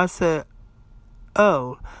 I said,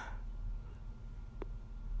 oh.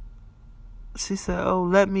 She said, oh,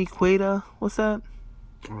 let me Queta. What's that?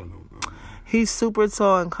 I don't know. He's super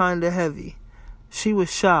tall and kind of heavy. She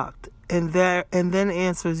was shocked and then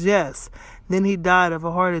answers yes. Then he died of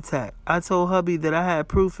a heart attack. I told hubby that I had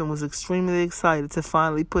proof and was extremely excited to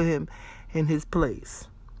finally put him in his place.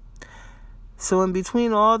 So in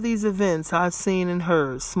between all these events I've seen and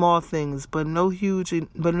heard, small things, but not huge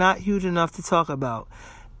enough to talk about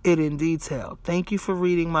it in detail. Thank you for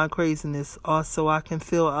reading my craziness. Also, I can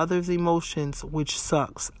feel others' emotions, which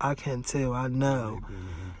sucks. I can too. I know.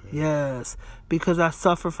 Yes, because I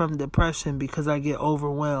suffer from depression because I get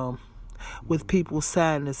overwhelmed with people's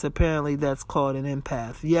sadness. Apparently that's called an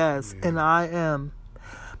empath. Yes, and I am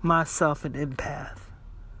myself an empath.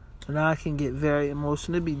 And I can get very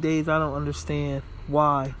emotional. There be days I don't understand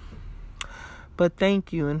why. But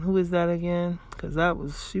thank you. And who is that again?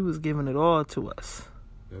 Because she was giving it all to us.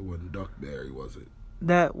 That wasn't Duckberry, was it?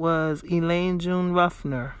 That was Elaine June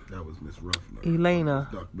Ruffner. That was Miss Ruffner. Elena.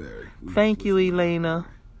 Duckberry. Thank you, Elena.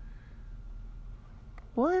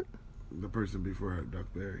 What? The person before her,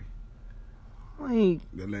 Duckberry. Wait.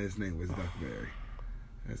 The last name was Duckberry.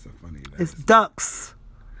 That's a funny last It's Ducks.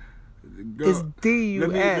 Girl, it's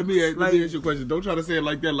D-U-X. Let me ask you a question. Don't try to say it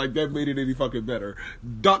like that made it any fucking better.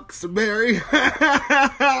 Duxbury.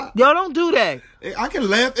 Y'all don't do that. I can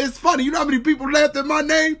laugh. It's funny. You know how many people laughed at my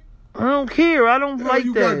name? I don't care. I don't like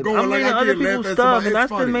that. I'm reading other people's stuff, and that's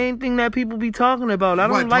funny. The main thing that people be talking about. I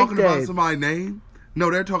don't like that. Talking about somebody's name? No,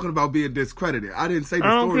 they're talking about being discredited. I didn't say the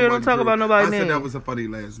story. I don't care. Don't talk about nobody's name. I said that was a funny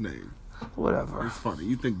last name. Whatever. It's funny.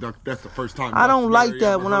 You think that's the first time? I don't like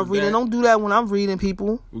that when I'm reading. Don't do that when I'm reading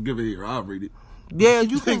people. Well, give it here. I'll read it. Yeah,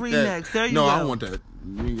 you can read next. There you go. No, I want that.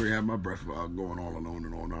 You ain't gonna have my breath going all alone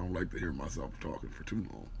and on. I don't like to hear myself talking for too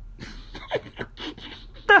long.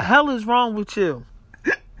 What the hell is wrong with you?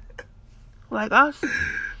 Like us?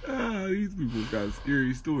 These people got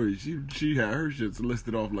scary stories. She had her shits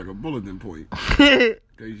listed off like a bulletin point. She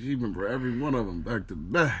remember every one of them back to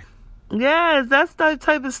back. Yes, that's that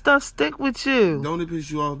type of stuff stick with you. Don't it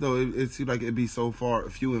piss you off though? It seems like it'd be so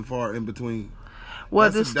few and far in between.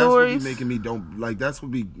 What the stories? That's what be making me that's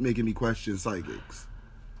what be making me question psychics.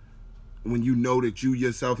 When you know that you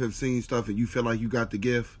yourself have seen stuff and you feel like you got the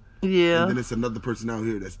gift. Yeah. And then it's another person out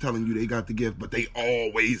here that's telling you they got the gift, but they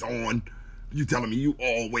always on. You telling me you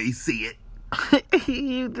always see it.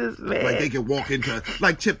 You just man. Like they can walk into,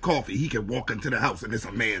 like Chip Coffey, he can walk into the house and there's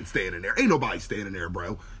a man standing there. Ain't nobody standing there,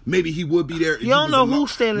 bro. Maybe he would be there if you don't know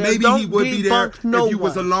who's standing there. Maybe he would be there if he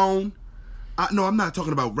was alone. No, I'm not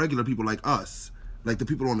talking about regular people like us, like the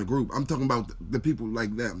people on the group. I'm talking about the people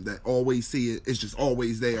like them that always see it. It's just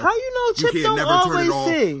always there. How you know Chip don't always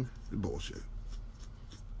see? Bullshit.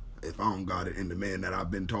 If I don't got it, and the man that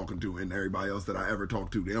I've been talking to and everybody else that I ever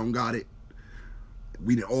talked to, they don't got it.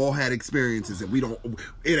 We all had experiences, and we don't.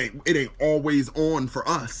 It ain't always on for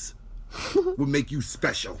us. Would make you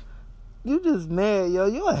special. You just mad, yo.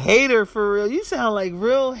 You a hater for real. You sound like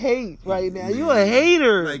real hate right now. You a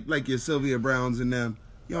hater. Like your Sylvia Browns and them.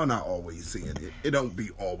 Y'all not always seeing it. It don't be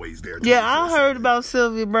always there. Yeah, I heard about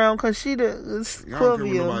Sylvia Brown because she the I don't care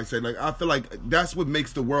what nobody say. Like I feel like that's what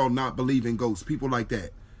makes the world not believe in ghosts. People like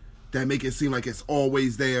that make it seem like it's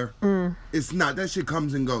always there. It's not. That shit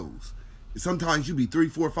comes and goes. Sometimes you be 3,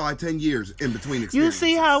 4, 5, 10 years in between experiences. You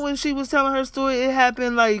see how when she was telling her story, it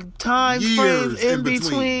happened like time frames in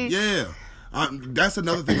between. Yeah. That's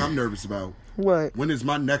another thing I'm nervous about. What? When is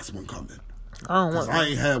my next one coming? Because I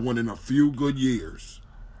ain't had one in a few good years.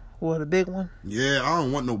 What, a big one? Yeah, I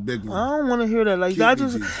don't want no big one. I don't want to hear that. Like, I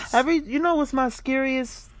just, you know what's my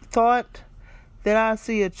scariest thought? That I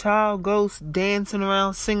see a child ghost dancing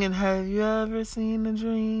around singing, "Have you ever seen a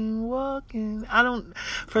dream walking?"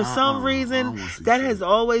 For some reason, that has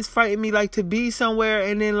always frightened me, like to be somewhere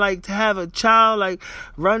and then like to have a child like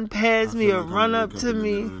run past me or run up to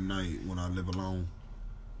me. In the night when I live alone,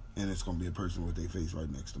 and it's gonna be a person with their face right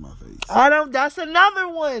next to my face. That's another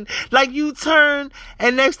one. Like you turn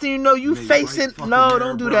and next thing you know you facing. No,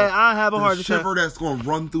 don't do that. I have a heart attack. Shiver that's gonna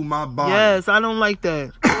run through my body. Yes, I don't like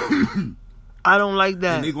that. I don't like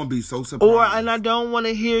that. And they're going to be so surprised. And I don't want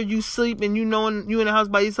to hear you sleep and you knowing you in the house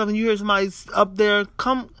by yourself and you hear somebody up there,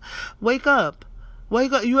 wake up.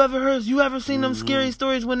 Wake up. You ever seen them scary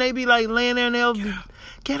stories when they be like laying there and they'll be,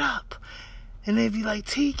 get up. And they be like,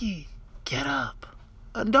 Tiki, get up.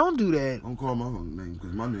 Don't do that. Don't call my name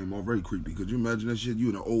because my name already creepy. Could you imagine that shit?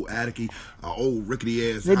 You in an old attic, an old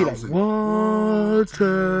rickety ass house. They be like, water.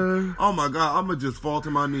 Oh my God, I'm going to just fall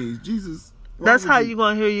to my knees. Jesus. That's how you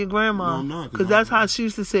gonna hear your grandma. No, I'm not. Because that's how she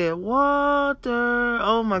used to say it. Water.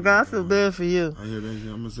 Oh my God, I feel bad for you. I hear that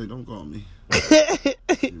shit. I'm gonna say, don't call me.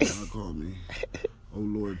 Don't call me. Oh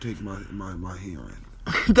Lord, take my hearing.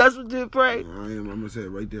 That's what you pray. I am. I'm gonna say it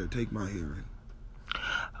right there. Take my hearing.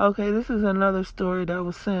 Okay, this is another story that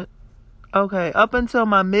was sent. Okay, up until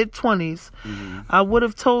my mid-20s, I would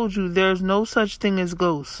have told you there's no such thing as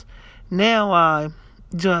ghosts. Now I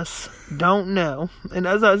just don't know. And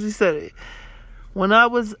that's how she said it. When I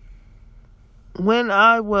was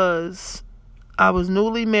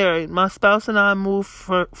newly married, my spouse and I moved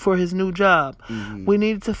for his new job. We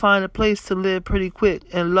needed to find a place to live pretty quick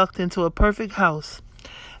and lucked into a perfect house.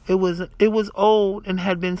 It was old and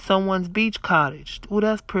had been someone's beach cottage. Oh,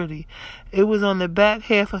 that's pretty. It was on the back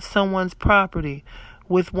half of someone's property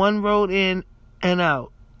with one road in and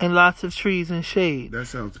out and lots of trees and shade. That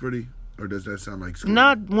sounds pretty. Or does that sound like Scream?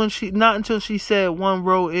 Not until she said one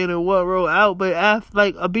row in and one row out, but after,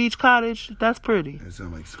 like a beach cottage, that's pretty. That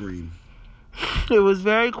sounds like Scream. It was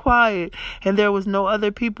very quiet, and there was no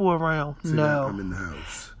other people around. See, no, I'm in the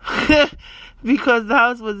house because the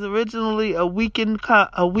house was originally a weekend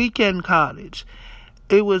cottage.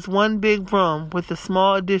 It was one big room with a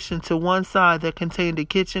small addition to one side that contained a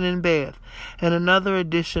kitchen and bath, and another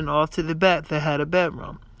addition off to the back that had a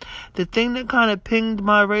bedroom. The thing that kind of pinged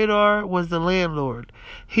my radar was the landlord.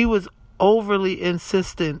 He was overly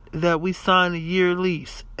insistent that we sign a year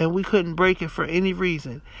lease, and we couldn't break it for any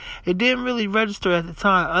reason. It didn't really register at the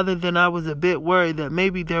time, other than I was a bit worried that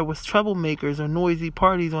maybe there was troublemakers or noisy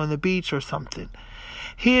parties on the beach or something.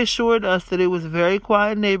 He assured us that it was a very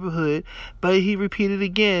quiet neighborhood, but he repeated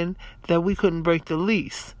again that we couldn't break the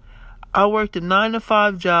lease. I worked a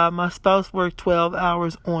 9-to-5 job. My spouse worked 12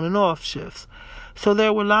 hours on and off shifts. So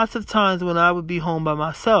there were lots of times when I would be home by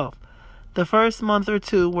myself. The first month or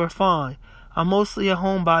two were fine. I'm mostly a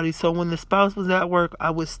homebody, so when the spouse was at work, I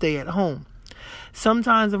would stay at home.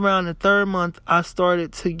 Sometimes around the third month, I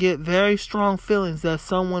started to get very strong feelings that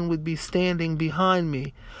someone would be standing behind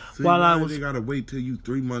me. See, while I why was. They gotta wait till you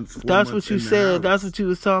 3 months. 4 That's months what you in the said. house? That's what you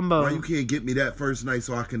was talking about. Why you can't get me that first night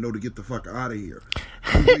so I can know to get the fuck out of here?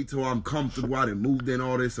 You wait till I'm comfortable. I done moved in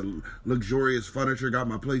all this luxurious furniture. Got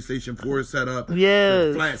my PlayStation 4 set up.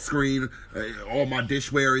 Yes. Flat screen. All my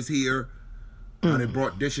dishware is here. I done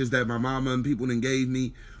brought dishes that my mama and people done gave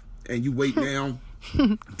me. And you wait now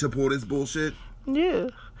to pull this bullshit? Yeah.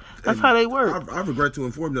 That's how they work. I regret to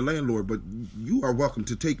inform the landlord, but you are welcome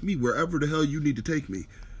to take me wherever the hell you need to take me.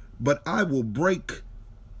 But I will break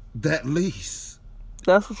that lease.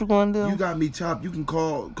 That's what you're going to do? You got me chopped. You can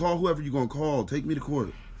call whoever you're going to call. Take me to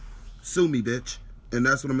court. Sue me, bitch. And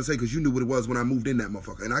that's what I'm going to say, because you knew what it was when I moved in that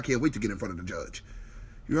motherfucker. And I can't wait to get in front of the judge.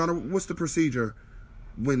 Your Honor, what's the procedure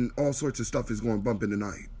when all sorts of stuff is going bump in the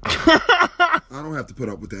night? I don't have to put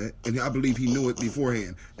up with that. And I believe he knew it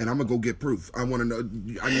beforehand. And I'm going to go get proof. I want to know.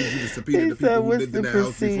 I need you to subpoena the people who lived in that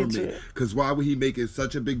house before me. Because why would he make it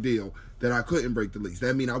such a big deal that I couldn't break the lease?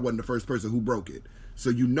 That means I wasn't the first person who broke it. So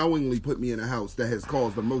you knowingly put me in a house that has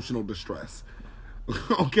caused emotional distress.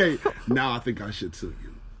 Okay, now I think I should sue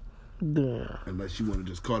you. Yeah. Unless you want to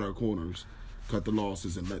just cut our corners, cut the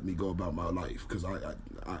losses, and let me go about my life. Because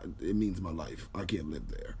it means my life. I can't live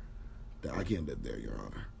there. I can't live there, Your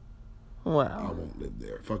Honor. Wow. I won't live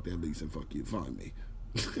there. Fuck that lease and fuck you. Find me.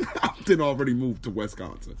 I've been already moved to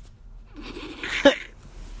Wisconsin.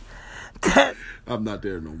 I'm not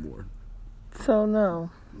there no more. So, no.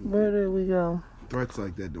 Where did we go? Threats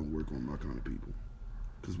like that don't work on my kind of people.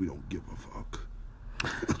 Because we don't give a fuck.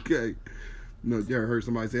 Okay? No, you ever heard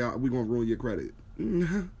somebody say, we're going to ruin your credit.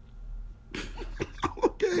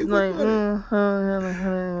 Okay. Like,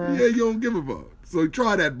 yeah, you don't give a fuck. So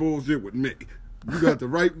try that bullshit with me. You got the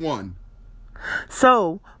right one.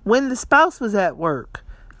 So, when the spouse was at work,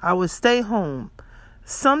 I would stay home.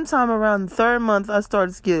 Sometime around the third month, I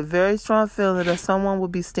started to get a very strong feeling that someone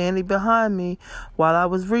would be standing behind me while I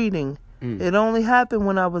was reading. It only happened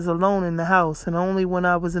when I was alone in the house and only when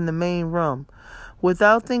I was in the main room.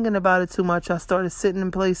 Without thinking about it too much, I started sitting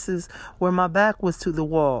in places where my back was to the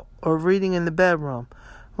wall or reading in the bedroom.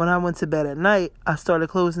 When I went to bed at night, I started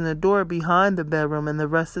closing the door behind the bedroom and the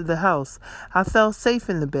rest of the house. I felt safe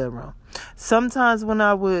in the bedroom. Sometimes when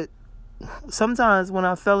I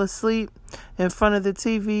fell asleep in front of the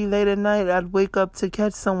TV late at night, I'd wake up to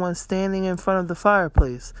catch someone standing in front of the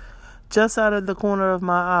fireplace, just out of the corner of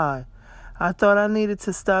my eye. I thought I needed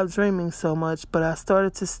to stop dreaming so much, but I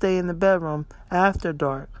started to stay in the bedroom after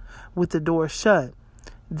dark with the door shut.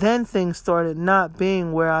 Then things started not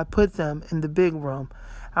being where I put them in the big room.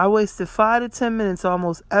 I wasted 5 to 10 minutes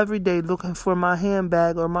almost every day looking for my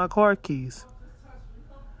handbag or my car keys.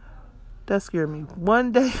 That scared me.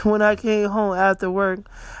 One day when I came home after work,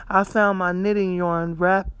 I found my knitting yarn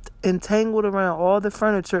wrapped and tangled around all the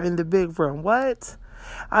furniture in the big room. What?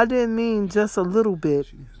 I didn't mean just a little bit.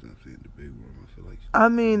 I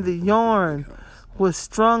mean the yarn was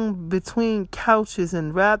strung between couches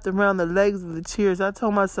and wrapped around the legs of the chairs. I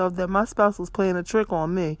told myself that my spouse was playing a trick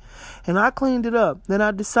on me, and I cleaned it up. Then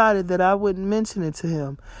I decided that I wouldn't mention it to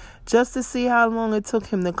him, just to see how long it took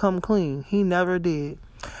him to come clean. He never did.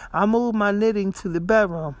 I moved my knitting to the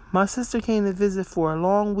bedroom. My sister came to visit for a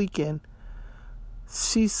long weekend.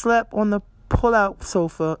 She slept on the pull-out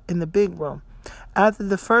sofa in the big room. After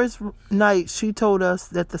the first night, she told us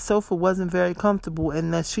that the sofa wasn't very comfortable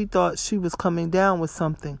and that she thought she was coming down with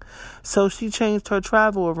something. So she changed her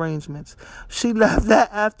travel arrangements. She left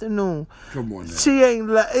that afternoon. Come on now. She ain't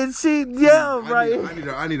right. I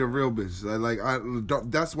need a real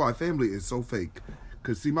bitch. That's why family is so fake.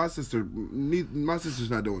 Cause see, my sister's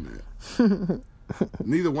not doing that.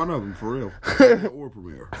 Neither one of them, for real. Or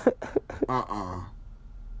Premier.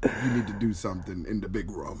 You need to do something in the big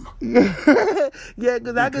room. Yeah,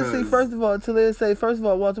 because I can see, first of all, Talia say,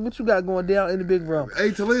 Walter, what you got going down in the big room? Hey,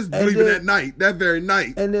 Talia's leaving that very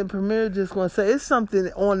night. And then Premier just going to say, it's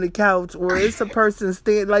something on the couch or it's a person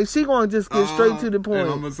standing. Like, she going to just get straight to the point. And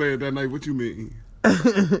I'm going to say it that night, what you mean?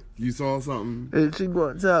 You saw something? And she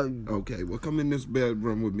gonna tell you. Okay, well, come in this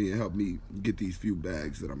bedroom with me and help me get these few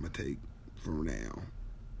bags that I'm going to take for now.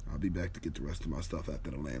 I'll be back to get the rest of my stuff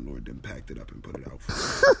after the landlord then packed it up and put it out for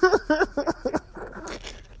me.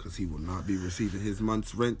 Because he will not be receiving his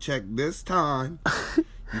month's rent check this time.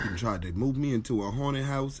 You can try to move me into a haunted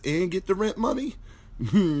house and get the rent money?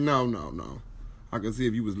 No. I can see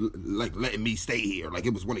if you was like letting me stay here like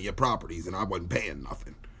it was one of your properties and I wasn't paying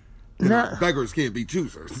nothing. Nah. Beggars can't be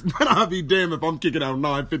choosers. But I'll be damned if I'm kicking out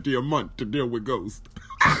 $9.50 a month to deal with ghosts.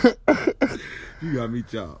 You got me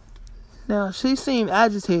chopped. Now, she seemed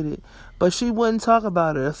agitated, but she wouldn't talk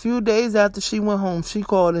about it. A few days after she went home, she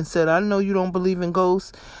called and said, I know you don't believe in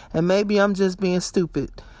ghosts, and maybe I'm just being stupid.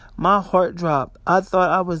 My heart dropped. I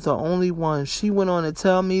thought I was the only one. She went on to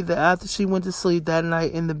tell me that after she went to sleep that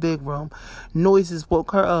night in the big room, noises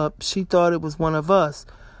woke her up. She thought it was one of us,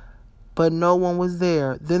 but no one was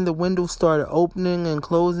there. Then the windows started opening and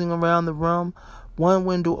closing around the room. One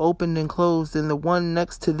window opened and closed, and the one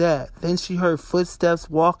next to that. Then she heard footsteps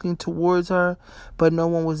walking towards her, but no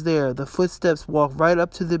one was there. The footsteps walked right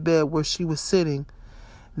up to the bed where she was sitting,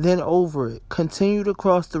 then over it, continued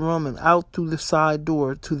across the room and out through the side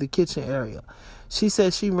door to the kitchen area. She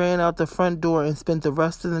said she ran out the front door and spent the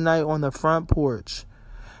rest of the night on the front porch.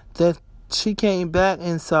 Then she came back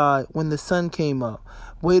inside when the sun came up,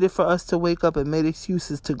 waited for us to wake up and made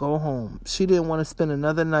excuses to go home. She didn't want to spend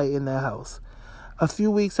another night in that house. A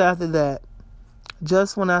few weeks after that,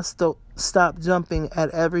 just when I stopped jumping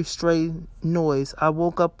at every stray noise, I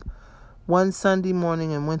woke up one Sunday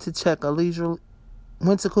morning and went to cook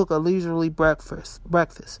a leisurely breakfast.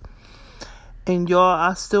 And y'all,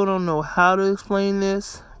 I still don't know how to explain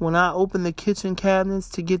this. When I opened the kitchen cabinets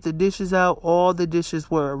to get the dishes out, all the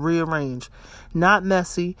dishes were rearranged. Not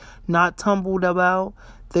messy, not tumbled about.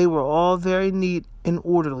 They were all very neat and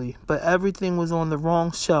orderly, but everything was on the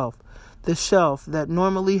wrong shelf. The shelf that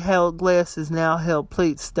normally held glasses now held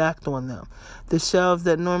plates stacked on them. The shelves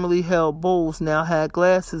that normally held bowls now had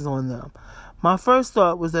glasses on them. My first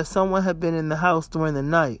thought was that someone had been in the house during the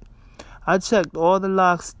night. I checked all the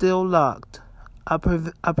locks still locked. I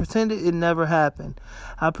pretended it never happened.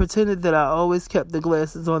 I pretended that I always kept the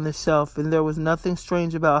glasses on the shelf and there was nothing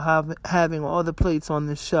strange about having all the plates on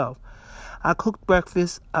the shelf. I cooked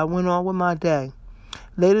breakfast. I went on with my day.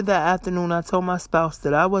 Later that afternoon, I told my spouse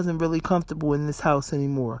that I wasn't really comfortable in this house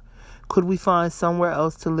anymore. Could we find somewhere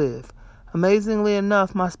else to live? Amazingly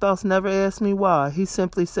enough, my spouse never asked me why. He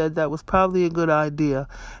simply said that was probably a good idea,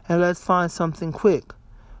 and let's find something quick.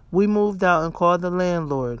 We moved out and called the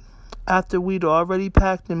landlord. After we'd already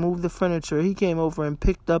packed and moved the furniture, he came over and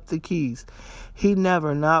picked up the keys. He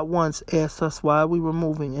never, not once, asked us why we were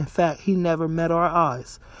moving. In fact, he never met our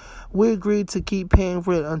eyes. We agreed to keep paying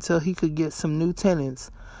rent until he could get some new tenants.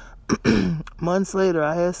 Months later,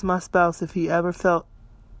 I asked my spouse if he ever felt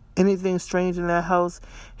anything strange in that house.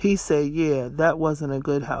 He said, yeah, that wasn't a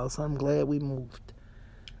good house. I'm glad we moved.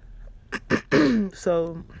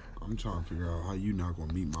 So I'm trying to figure out how you not going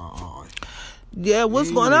to meet my eye. Yeah, what's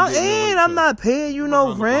going on? And I'm not paying you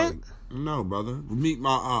no rent. No, brother. Meet my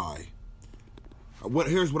eye.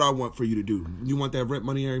 Here's what I want for you to do. You want that rent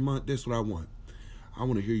money every month? This is what I want. I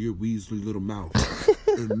want to hear your weaselly little mouth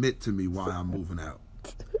admit to me why I'm moving out.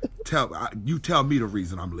 You tell me the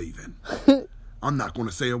reason I'm leaving. I'm not going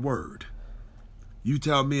to say a word. You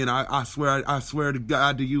tell me, and I swear to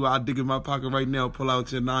God to you, I'll dig in my pocket right now, pull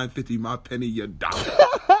out your $9.50, my penny, your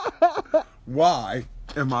dollar. Why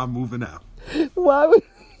am I moving out? Why would...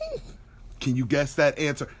 Can you guess that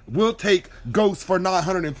answer? We'll take ghosts for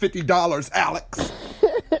 $950, Alex.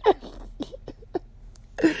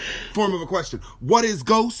 Form of a question. What is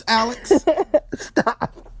ghost, Alex?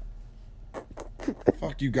 Stop.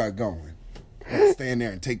 Fuck you got going. Stand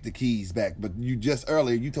there and take the keys back. But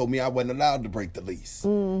earlier you told me I wasn't allowed to break the lease.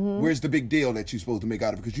 Mm-hmm. Where's the big deal that you're supposed to make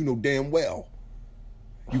out of it? Because you know damn well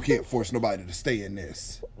you can't force nobody to stay in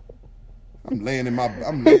this. I'm laying in my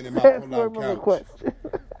pull-out couch.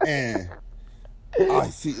 And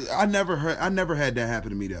I never had that happen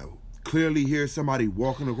to me though. Clearly hear somebody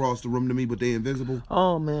walking across the room to me, but they invisible.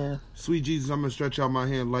 Oh man. Sweet Jesus, I'm gonna stretch out my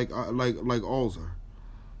hand like Alzer.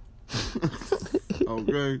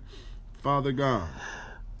 Okay, Father God.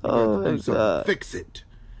 Oh my God. Fix it.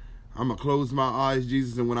 I'm gonna close my eyes,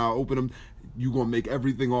 Jesus, and when I open them, you gonna make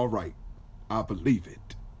everything all right. I believe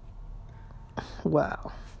it.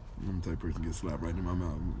 Wow. I'm the type of person get slapped right in my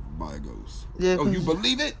mouth by a ghost. Yeah, oh, you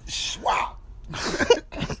believe it? Wow.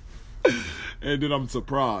 And then I'm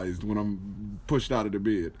surprised when I'm pushed out of the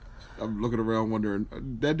bed. I'm looking around wondering,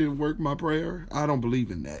 that didn't work, my prayer? I don't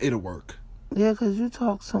believe in that. It'll work. Yeah, because you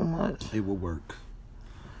talk so much. It will work.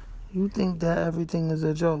 You think that everything is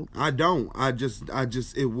a joke? I don't. I just,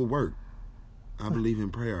 it will work. I believe in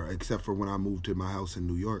prayer, except for when I moved to my house in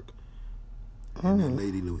New York. And that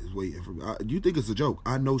lady is waiting for me. You think it's a joke?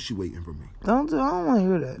 I know she waiting for me. I don't want to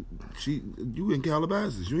hear that. You in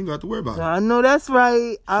Calabasas. You ain't got to worry about it. I know that's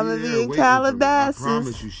right. I'm going to be in Calabasas. I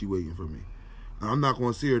promise you she waiting for me. I'm not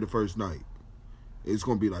going to see her the first night. It's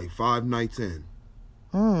going to be like 5 nights in.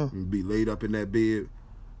 And be laid up in that bed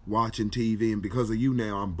watching TV. And because of you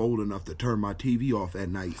now, I'm bold enough to turn my TV off at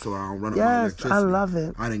night so I don't run up my electricity. Yes, I love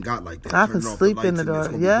it. I didn't got like that. I can sleep in the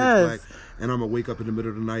dark. Yes. And I'm going to wake up in the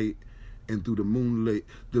middle of the night. And through the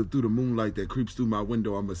moonlight that creeps through my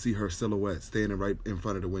window, I'm gonna see her silhouette standing right in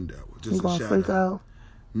front of the window. Just you gonna a shadow. freak out?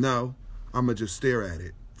 No, I'm gonna just stare at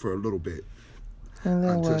it for a little bit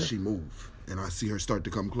until she move, and I see her start to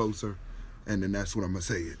come closer, and then that's when I'm gonna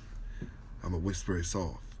say it. I'm gonna whisper it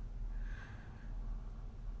soft.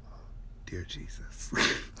 Dear Jesus,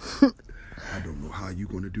 I don't know how you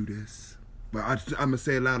gonna do this, but I'm gonna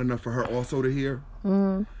say it loud enough for her also to hear.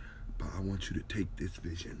 But I want you to take this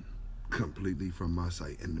vision completely from my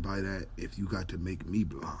sight, and by that, if you got to make me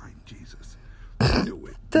blind, Jesus, do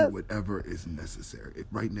it. Do whatever is necessary. If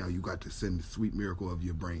right now you got to send the sweet miracle of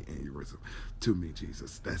your brain aneurysm to me,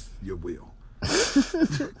 Jesus, that's your will.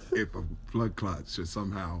 If a blood clot should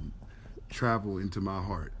somehow travel into my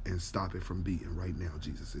heart and stop it from beating right now,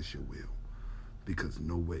 Jesus, it's your will, because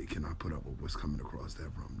no way can I put up with what's coming across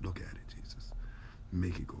that room. Look at it, Jesus.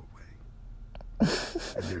 Make it go away.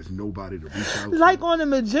 And there's nobody to reach out to. Like on The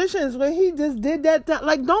Magicians, when he just did that,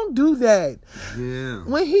 like, don't do that. Yeah.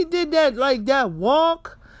 When he did that, like, that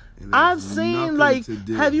walk, I've seen, like,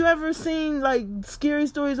 have you ever seen, like, scary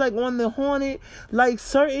stories, like, on The Haunted, like,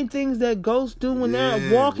 certain things that ghosts do when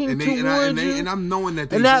they're walking towards you? And I'm knowing that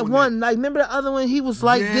they and that one, like, remember the other one, he was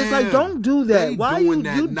like, this, like, don't do that. Why are you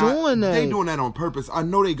doing that? They doing that on purpose. I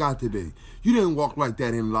know they got to be. You didn't walk like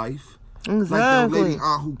that in life. Exactly. Like the lady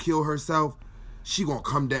aunt who killed herself, she gonna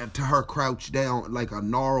come down to her crouch down like a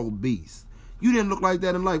gnarled beast. You didn't look like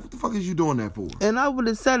that in life. What the fuck is you doing that for? And I would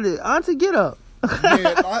have said it, Auntie, get up.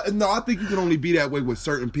 I think you can only be that way with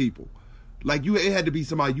certain people. Like, it had to be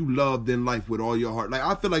somebody you loved in life with all your heart. Like,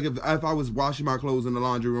 I feel like if I was washing my clothes in the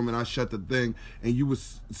laundry room and I shut the thing and you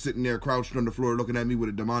was sitting there crouched on the floor looking at me with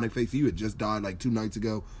a demonic face, you had just died like 2 nights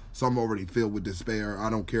ago, so I'm already filled with despair. I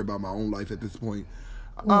don't care about my own life at this point.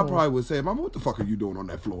 I probably would say, Mama, what the fuck are you doing on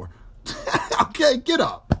that floor? Okay, get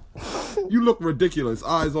up. You look ridiculous.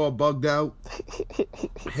 Eyes all bugged out.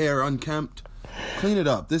 Hair unkempt. Clean it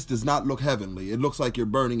up. This does not look heavenly. It looks like you're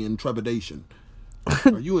burning in trepidation.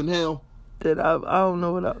 Are you in hell? I don't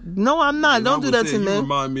know what No, I'm not. Don't do that to me. You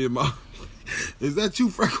remind me of my... Is that you,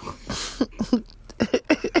 Freckles?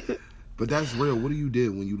 But that's real. What do you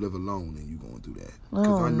do when you live alone and you going through that?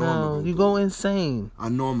 Oh, no. You go insane. I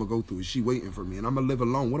know I'm going to go through it. She waiting for me, and I'm going to live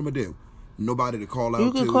alone. What am I going to do? Nobody to call out to.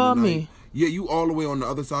 You can call me. Yeah, you all the way on the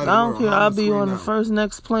other side of the world. I don't care. I'll be on the first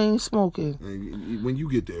next plane smoking. And when you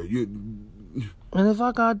get there, And if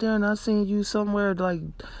I got there and I seen you somewhere like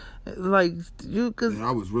you, cause and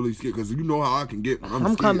I was really scared because you know how I can get when I'm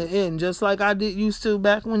scared. Coming in just like I did used to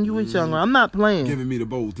back when you was younger. I'm not playing. Giving me the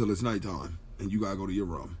bowl till it's nighttime and you gotta go to your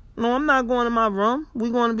room. No, I'm not going to my room. We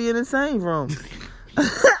going to be in the same room.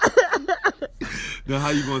 Now how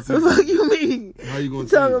you gonna see? What you mean? How you gonna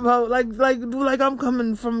talk about like I'm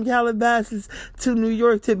coming from Calabasas to New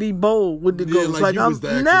York to be bold with the ghost? Like I ain't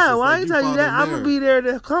tell you that. I'm gonna be there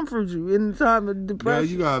to comfort you in the time of depression.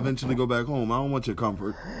 Yeah, you gotta eventually go back home. I don't want your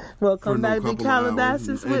comfort. Well, come back to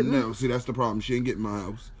Calabasas with me. No, see, that's the problem. She ain't getting my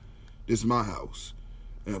house. This is my house,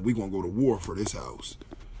 and we gonna go to war for this house.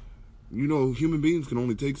 You know, human beings can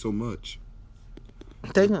only take so much.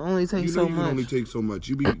 They can only take so much. You can only take so much.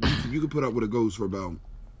 You can put up with a ghost for about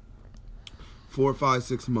 4, 5,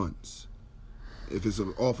 6 months. If it's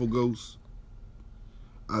an awful ghost,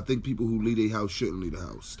 I think people who leave their house shouldn't leave the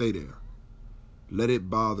house. Stay there. Let it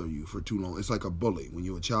bother you for too long. It's like a bully. When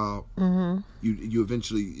you're a child, you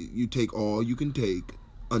eventually take all you can take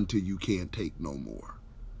until you can't take no more.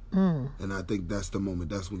 And I think that's the moment.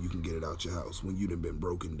 That's when you can get it out your house, when you done been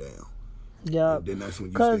broken down. Yeah, then that's when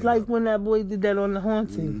you. Cause like when that boy did that on The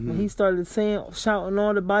Haunting, when he started shouting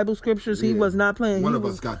all the Bible scriptures, he was not playing. One of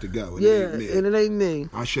us got to go. And it ain't me.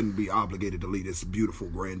 I shouldn't be obligated to leave this beautiful,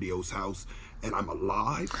 grandiose house, and I'm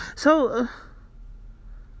alive. So,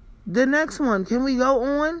 the next one, can we go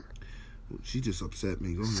on? She just upset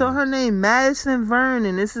me. Go ahead. So her name Madison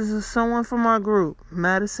Vernon. This is someone from our group,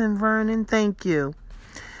 Madison Vernon. Thank you.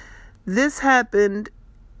 This happened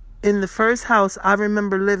in the first house I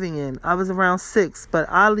remember living in. I was around 6, but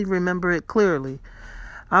I remember it clearly.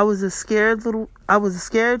 I was a scared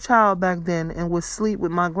child back then and would sleep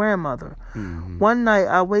with my grandmother. Mm-hmm. One night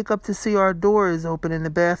I wake up to see our door is open and the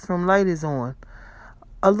bathroom light is on.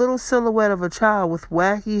 A little silhouette of a child with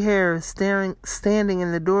wacky hair is standing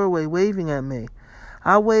in the doorway waving at me.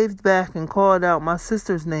 I waved back and called out my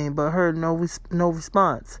sister's name but heard no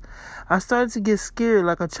response. I started to get scared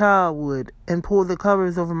like a child would and pulled the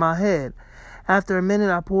covers over my head. After a minute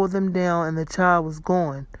I pulled them down and the child was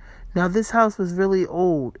gone. Now, this house was really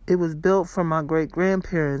old. It was built from my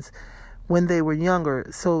great-grandparents when they were younger,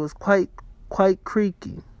 so it was quite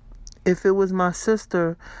creaky. If it was my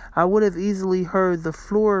sister, I would have easily heard the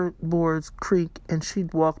floorboards creak and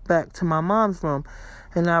she'd walk back to my mom's room,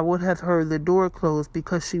 and I would have heard the door close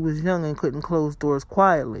because she was young and couldn't close doors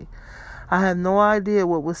quietly. I have no idea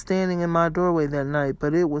what was standing in my doorway that night,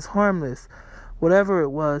 but it was harmless. Whatever it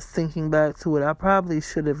was, thinking back to it, I probably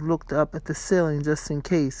should have looked up at the ceiling just in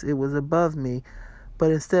case it was above me, but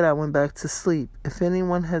instead I went back to sleep. If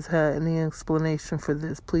anyone has had any explanation for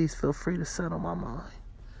this, please feel free to settle my mind.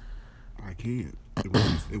 I can't.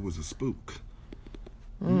 It was a spook.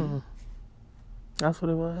 That's what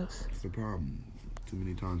it was. That's the problem. Too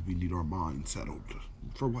many times we need our mind settled.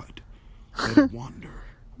 For what? Let it wander.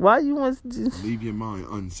 Why you want to Leave your mind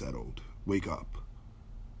unsettled. Wake up.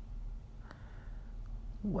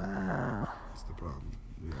 Wow. That's the problem.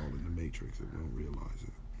 We're all in the matrix and we don't realize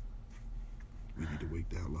it. We need to wake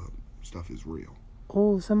the hell up. Stuff is real.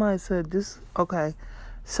 Oh, somebody said this. Okay.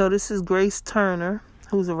 So this is Grace Turner,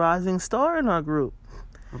 who's a rising star in our group.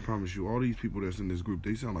 I promise you, all these people that's in this group,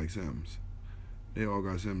 they sound like Sims. They all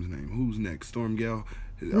got Sims' name. Who's next? Storm Gale?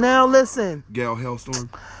 Now listen. Gale Hellstorm?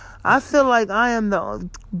 I feel like I am the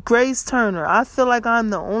Grace Turner. I feel like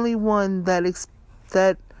I'm the only one that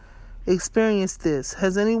experienced this.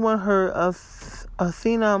 Has anyone heard of a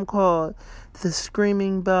phenom called the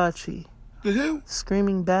Screaming Banshee? The hell?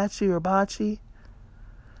 Screaming Banshee or Banshee?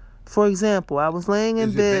 For example, I was laying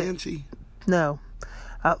in bed. Banshee? No.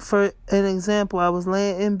 For an example, I was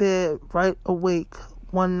laying in bed right awake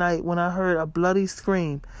one night when I heard a bloody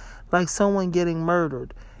scream, like someone getting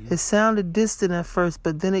murdered. It sounded distant at first,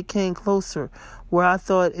 but then it came closer, where I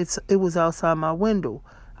thought it was outside my window.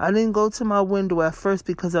 I didn't go to my window at first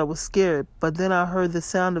because I was scared, but then I heard the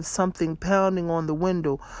sound of something pounding on the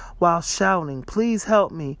window while shouting, "Please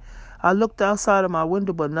help me." I looked outside of my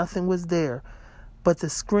window, but nothing was there. But the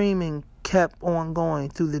screaming kept on going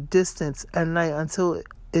through the distance at night until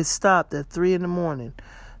it stopped at 3 a.m.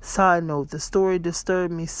 Side note, the story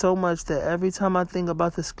disturbed me so much that every time I think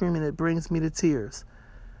about the screaming, it brings me to tears.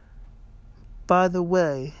 By the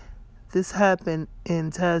way, this happened in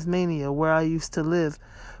Tasmania, where I used to live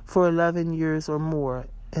for 11 years or more,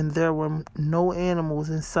 and there were no animals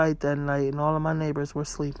in sight that night, and all of my neighbors were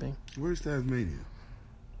sleeping. Where's Tasmania?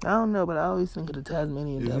 I don't know, but I always think of the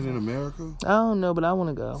Tasmanian devil. Is it in America? I don't know, but I want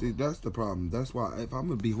to go. See, that's the problem. That's why if I'm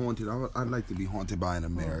going to be haunted, I'd like to be haunted by an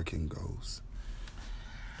American ghost.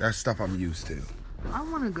 That's stuff I'm used to. I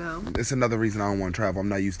want to go. It's another reason I don't want to travel. I'm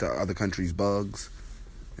not used to other countries' bugs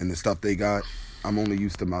and the stuff they got. I'm only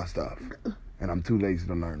used to my stuff. And I'm too lazy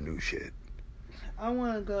to learn new shit. I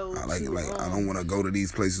want to go. I don't want to go to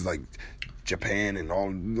these places like Japan and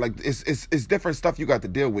all. Like it's different stuff you got to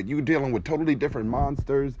deal with. You're dealing with totally different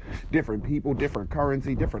monsters, different people, different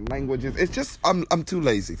currency, different languages. It's just I'm too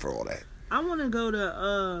lazy for all that. I want to go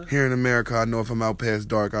to Here in America, I know if I'm out past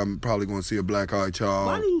dark, I'm probably going to see a black-eyed child.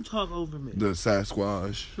 Why do you talk over me? The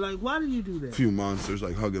Sasquatch. Like, why do you do that? A few monsters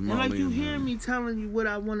like hugging Molly. And like you hear me telling you what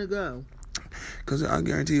I want to go. Because I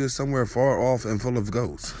guarantee you it's somewhere far off and full of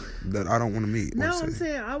ghosts that I don't want to meet. No, I'm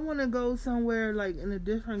saying I want to go somewhere like in a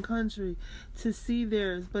different country to see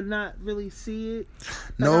theirs, but not really see it.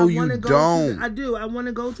 Like, no, you don't. I do. I want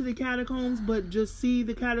to go to the catacombs, but just see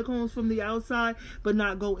the catacombs from the outside, but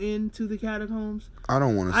not go into the catacombs. I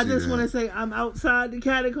don't want to see that. I just want to say I'm outside the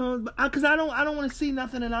catacombs, because I don't want to see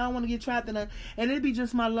nothing, and I don't want to get trapped in it. And it'd be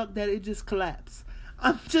just my luck that it just collapsed.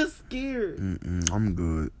 I'm just scared. I'm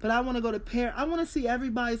good. But I want to go to Paris. I want to see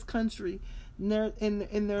everybody's country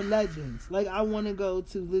in their legends. Like, I want to go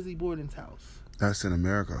to Lizzie Borden's house. That's in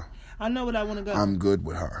America. I know, but I want to go. I'm good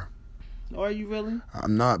with her. Are you really?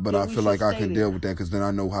 I'm not, but then I feel like I can deal with that because then I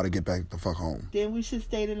know how to get back the fuck home. Then we should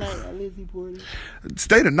stay tonight at Lizzie Borden.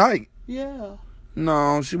 Stay tonight? Yeah.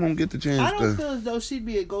 No, she won't get the chance I don't feel as though she'd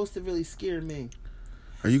be a ghost to really scare me.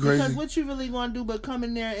 Are you crazy? Because what you really gonna do but come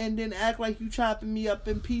in there and then act like you chopping me up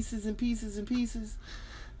in pieces and pieces and pieces?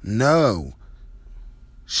 No.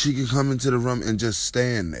 She can come into the room and just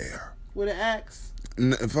stand there. With an axe?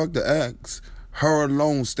 Fuck the axe. Her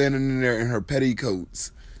alone standing in there in her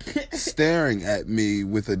petticoats, staring at me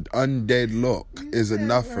with an undead look is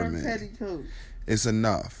enough for me. Petticoats. It's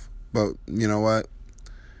enough. But you know what?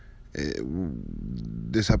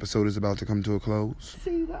 This episode is about to come to a close.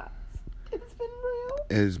 See that? It's been real.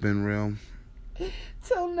 It's been real.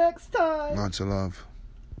 Till next time. Lots of love.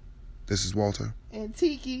 This is Walter. And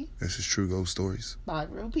Tiki. This is True Ghost Stories. By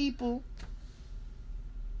real people.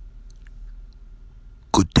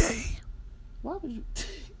 Good day. Why would you...